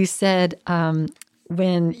opening, you said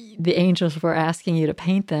when the angels were asking you to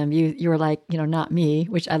paint them, you were like, you know, not me,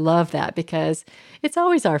 which I love that, because it's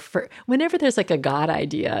always our first. Whenever there's like a God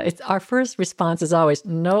idea, it's our first response is always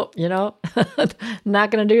nope, you know, not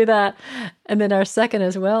going to do that, and then our second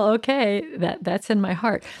is, well, okay, that's in my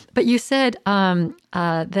heart. But you said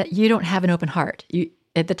that you don't have an open heart.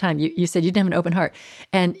 At the time, you said you didn't have an open heart,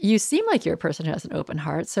 and you seem like you're a person who has an open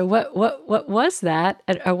heart. So what was that,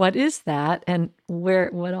 or what is that, and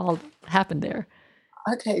what all happened there?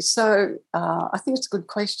 Okay, so I think it's a good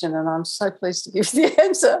question, and I'm so pleased to give you the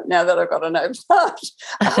answer now that I've got an open heart.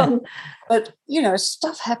 But, you know,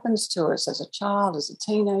 stuff happens to us as a child, as a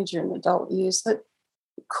teenager, in adult years that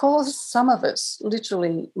cause some of us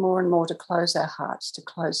literally more and more to close our hearts, to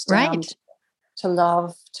close down, Right. to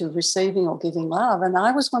love, to receiving or giving love. And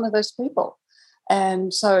I was one of those people.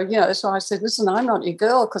 And so, you know, so I said, listen, I'm not your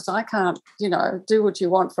girl because I can't, you know, do what you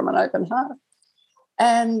want from an open heart.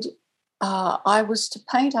 And I was to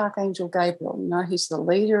paint Archangel Gabriel. You know, he's the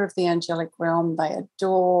leader of the angelic realm. They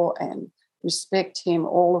adore and respect him,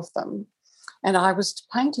 all of them. And I was to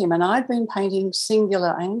paint him, and I'd been painting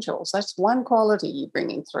singular angels. That's one quality I'm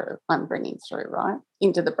bringing through, right,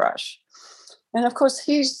 into the brush. And, of course,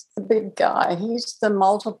 he's the big guy. He's the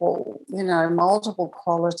multiple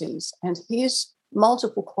qualities. And his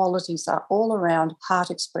multiple qualities are all around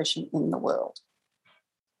heart expression in the world.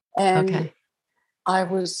 And Okay. I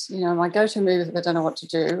was, you know, my go-to move if I don't know what to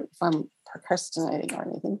do, if I'm procrastinating or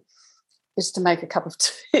anything, is to make a cup of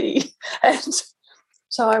tea. And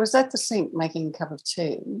so I was at the sink making a cup of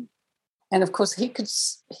tea. And, of course, he could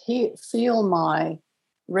feel my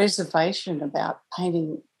reservation about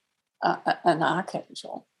painting an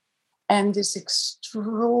archangel. And this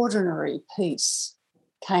extraordinary peace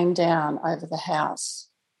came down over the house,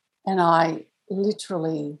 and I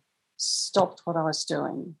literally stopped what I was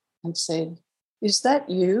doing and said, "Is that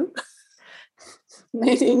you?"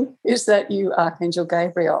 Meaning, "Is that you, Archangel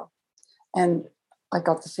Gabriel?" And I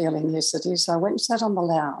got the feeling, yes, it is. So I went and sat on the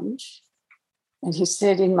lounge, and he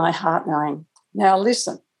said in my heart knowing, "Now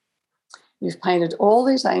listen, you've painted all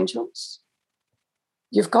these angels.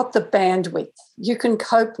 You've got the bandwidth. You can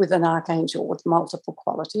cope with an archangel with multiple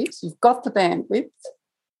qualities. You've got the bandwidth.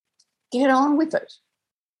 Get on with it.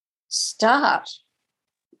 Start.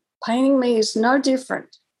 Painting me is no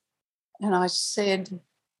different." And I said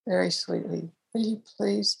very sweetly, "Will you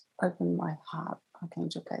please open my heart,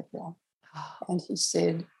 Archangel Gabriel?" And he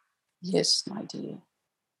said, "Yes, my dear."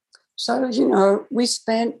 So, we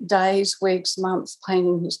spent days, weeks, months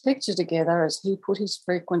painting his picture together as he put his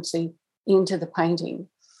frequency into the painting.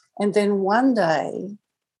 And then one day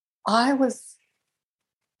I was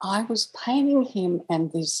painting him,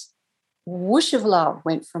 and this whoosh of love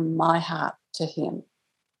went from my heart to him.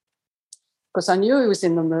 Because I knew he was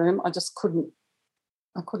in the room, I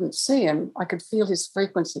couldn't see him. I could feel his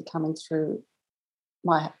frequency coming through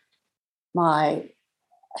my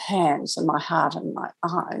hands and my heart and my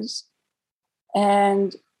eyes.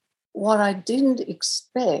 And what I didn't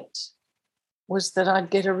expect was that I'd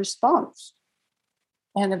get a response.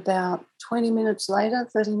 And about 20 minutes later,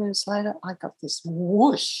 30 minutes later, I got this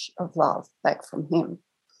whoosh of love back from him.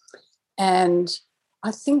 And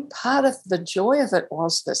I think part of the joy of it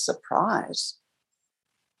was the surprise.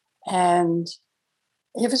 And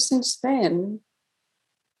ever since then,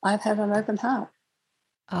 I've had an open heart.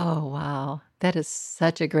 Oh, wow. That is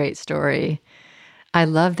such a great story. I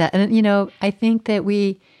love that. And, I think that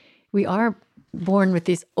we are born with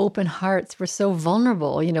these open hearts. We're so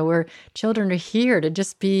vulnerable. We're children are here to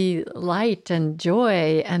just be light and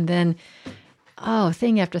joy. And then,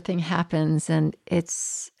 thing after thing happens, and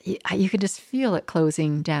you can just feel it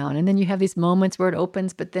closing down. And then you have these moments where it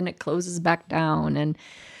opens, but then it closes back down. And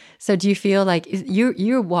so do you feel like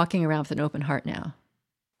you're walking around with an open heart now?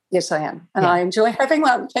 Yes, I am. And I enjoy having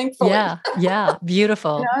one, thankfully. Yeah.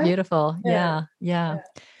 Beautiful. Beautiful. Yeah.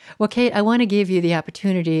 Well, Kate, I want to give you the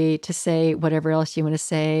opportunity to say whatever else you want to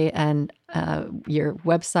say, and your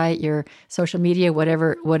website, your social media,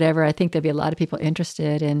 whatever. I think there'll be a lot of people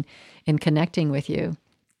interested in connecting with you.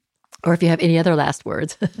 Or if you have any other last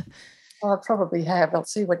words. I probably have. I'll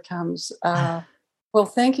see what comes. Well,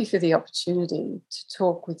 thank you for the opportunity to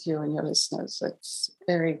talk with you and your listeners. It's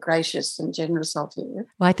very gracious and generous of you.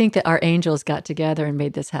 Well, I think that our angels got together and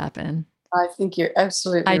made this happen. I think you're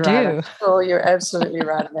absolutely right. I do. I'm sure you're absolutely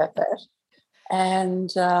right about that. And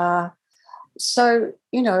so,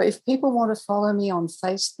 if people want to follow me on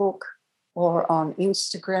Facebook or on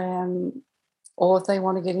Instagram, or if they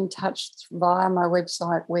want to get in touch via my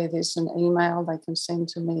website where there's an email they can send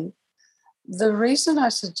to me, the reason I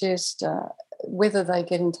suggest whether they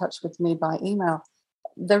get in touch with me by email,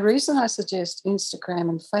 the reason I suggest Instagram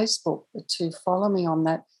and Facebook to follow me on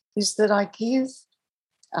that is that I give,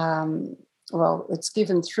 it's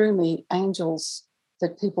given through me, angels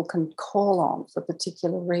that people can call on for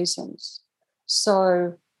particular reasons.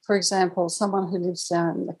 So, for example, someone who lives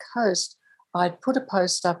down the coast, I'd put a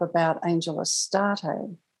post up about Angel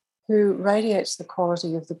Astarte, who radiates the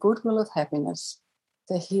quality of the goodwill of happiness,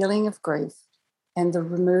 the healing of grief, and the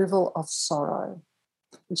removal of sorrow.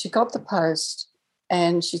 And she got the post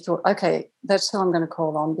and she thought, okay, that's who I'm going to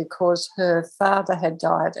call on, because her father had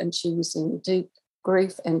died and she was in deep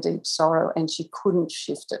grief and deep sorrow and she couldn't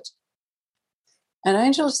shift it. And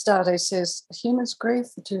Angel Astarte says, humans grieve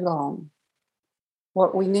for too long.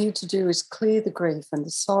 What we need to do is clear the grief and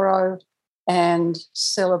the sorrow and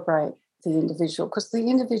celebrate the individual, because the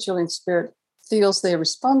individual in spirit feels they're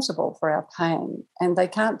responsible for our pain and they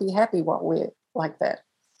can't be happy while we're like that.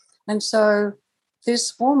 And so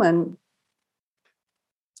this woman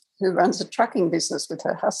who runs a trucking business with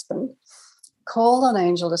her husband called on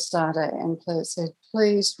Angel Astarte and said,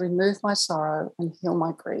 please remove my sorrow and heal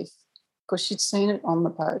my grief, because she'd seen it on the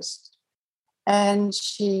post. And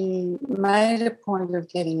she made a point of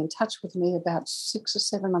getting in touch with me about 6 or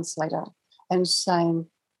 7 months later and saying,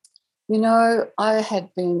 I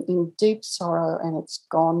had been in deep sorrow and it's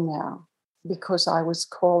gone now, because I was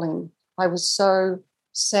calling. I was so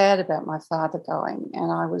sad about my father going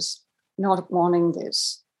and I was not wanting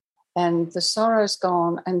this. And the sorrow's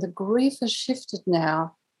gone and the grief has shifted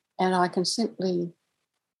now, and I can simply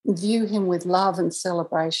view him with love and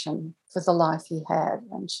celebration for the life he had.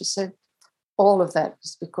 And she said, all of that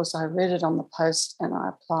is because I read it on the post and I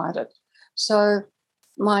applied it. So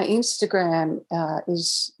my Instagram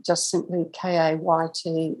is just simply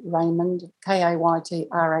KAYT Raymond, KAYT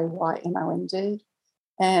RAYMOND.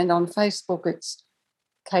 And on Facebook, it's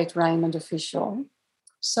Kate Raymond Official.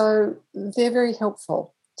 So they're very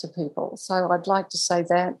helpful to people. So I'd like to say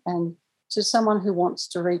that. And to someone who wants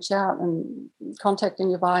to reach out and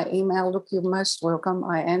contacting you via email, look, you're most welcome.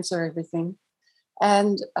 I answer everything.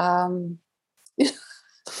 And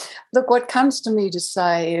look, what comes to me to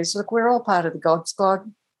say is, look, we're all part of the God's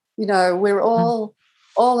God. You know, we're all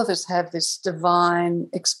of us have this divine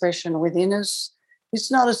expression within us.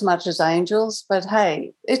 It's not as much as angels, but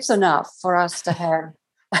hey, it's enough for us to have,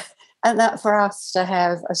 and that for us to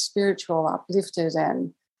have a spiritual, uplifted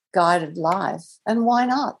and guided life. And why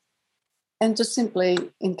not? And to simply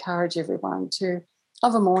encourage everyone to,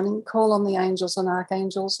 of a morning, call on the angels and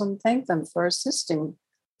archangels and thank them for assisting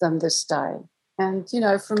them this day. And, you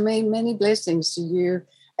know, from me, many blessings to you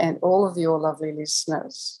and all of your lovely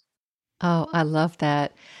listeners. Oh, I love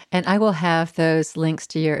that. And I will have those links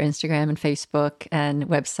to your Instagram and Facebook and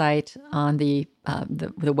website on the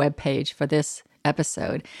web page for this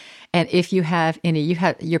episode. And if you have any,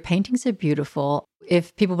 your paintings are beautiful.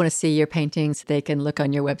 If people want to see your paintings, they can look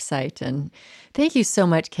on your website. And thank you so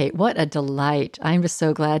much, Kate. What a delight. I'm just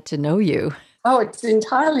so glad to know you. Oh, it's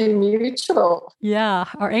entirely mutual. Yeah,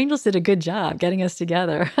 our angels did a good job getting us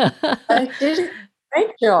together. They did a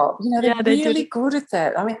great job. You know, they're really good at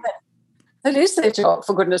that. I mean, that is their job,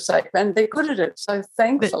 for goodness sake, and they're good at it. So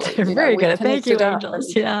thankfully. They're very good. Thank you,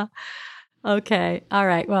 angels. Yeah. Okay. All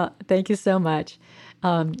right. Well, thank you so much.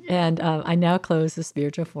 I now close the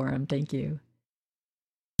Spiritual Forum. Thank you.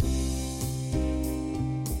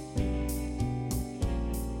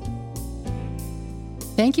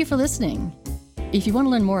 Thank you for listening. If you want to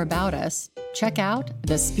learn more about us, check out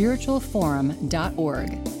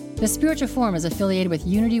thespiritualforum.org. The Spiritual Forum is affiliated with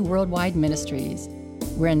Unity Worldwide Ministries.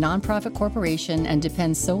 We're a nonprofit corporation and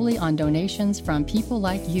depend solely on donations from people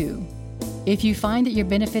like you. If you find that you're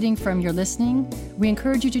benefiting from your listening, we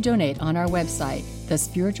encourage you to donate on our website,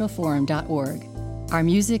 thespiritualforum.org. Our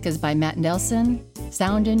music is by Matt Nelson.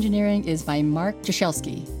 Sound engineering is by Mark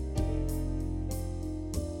Jaschelski.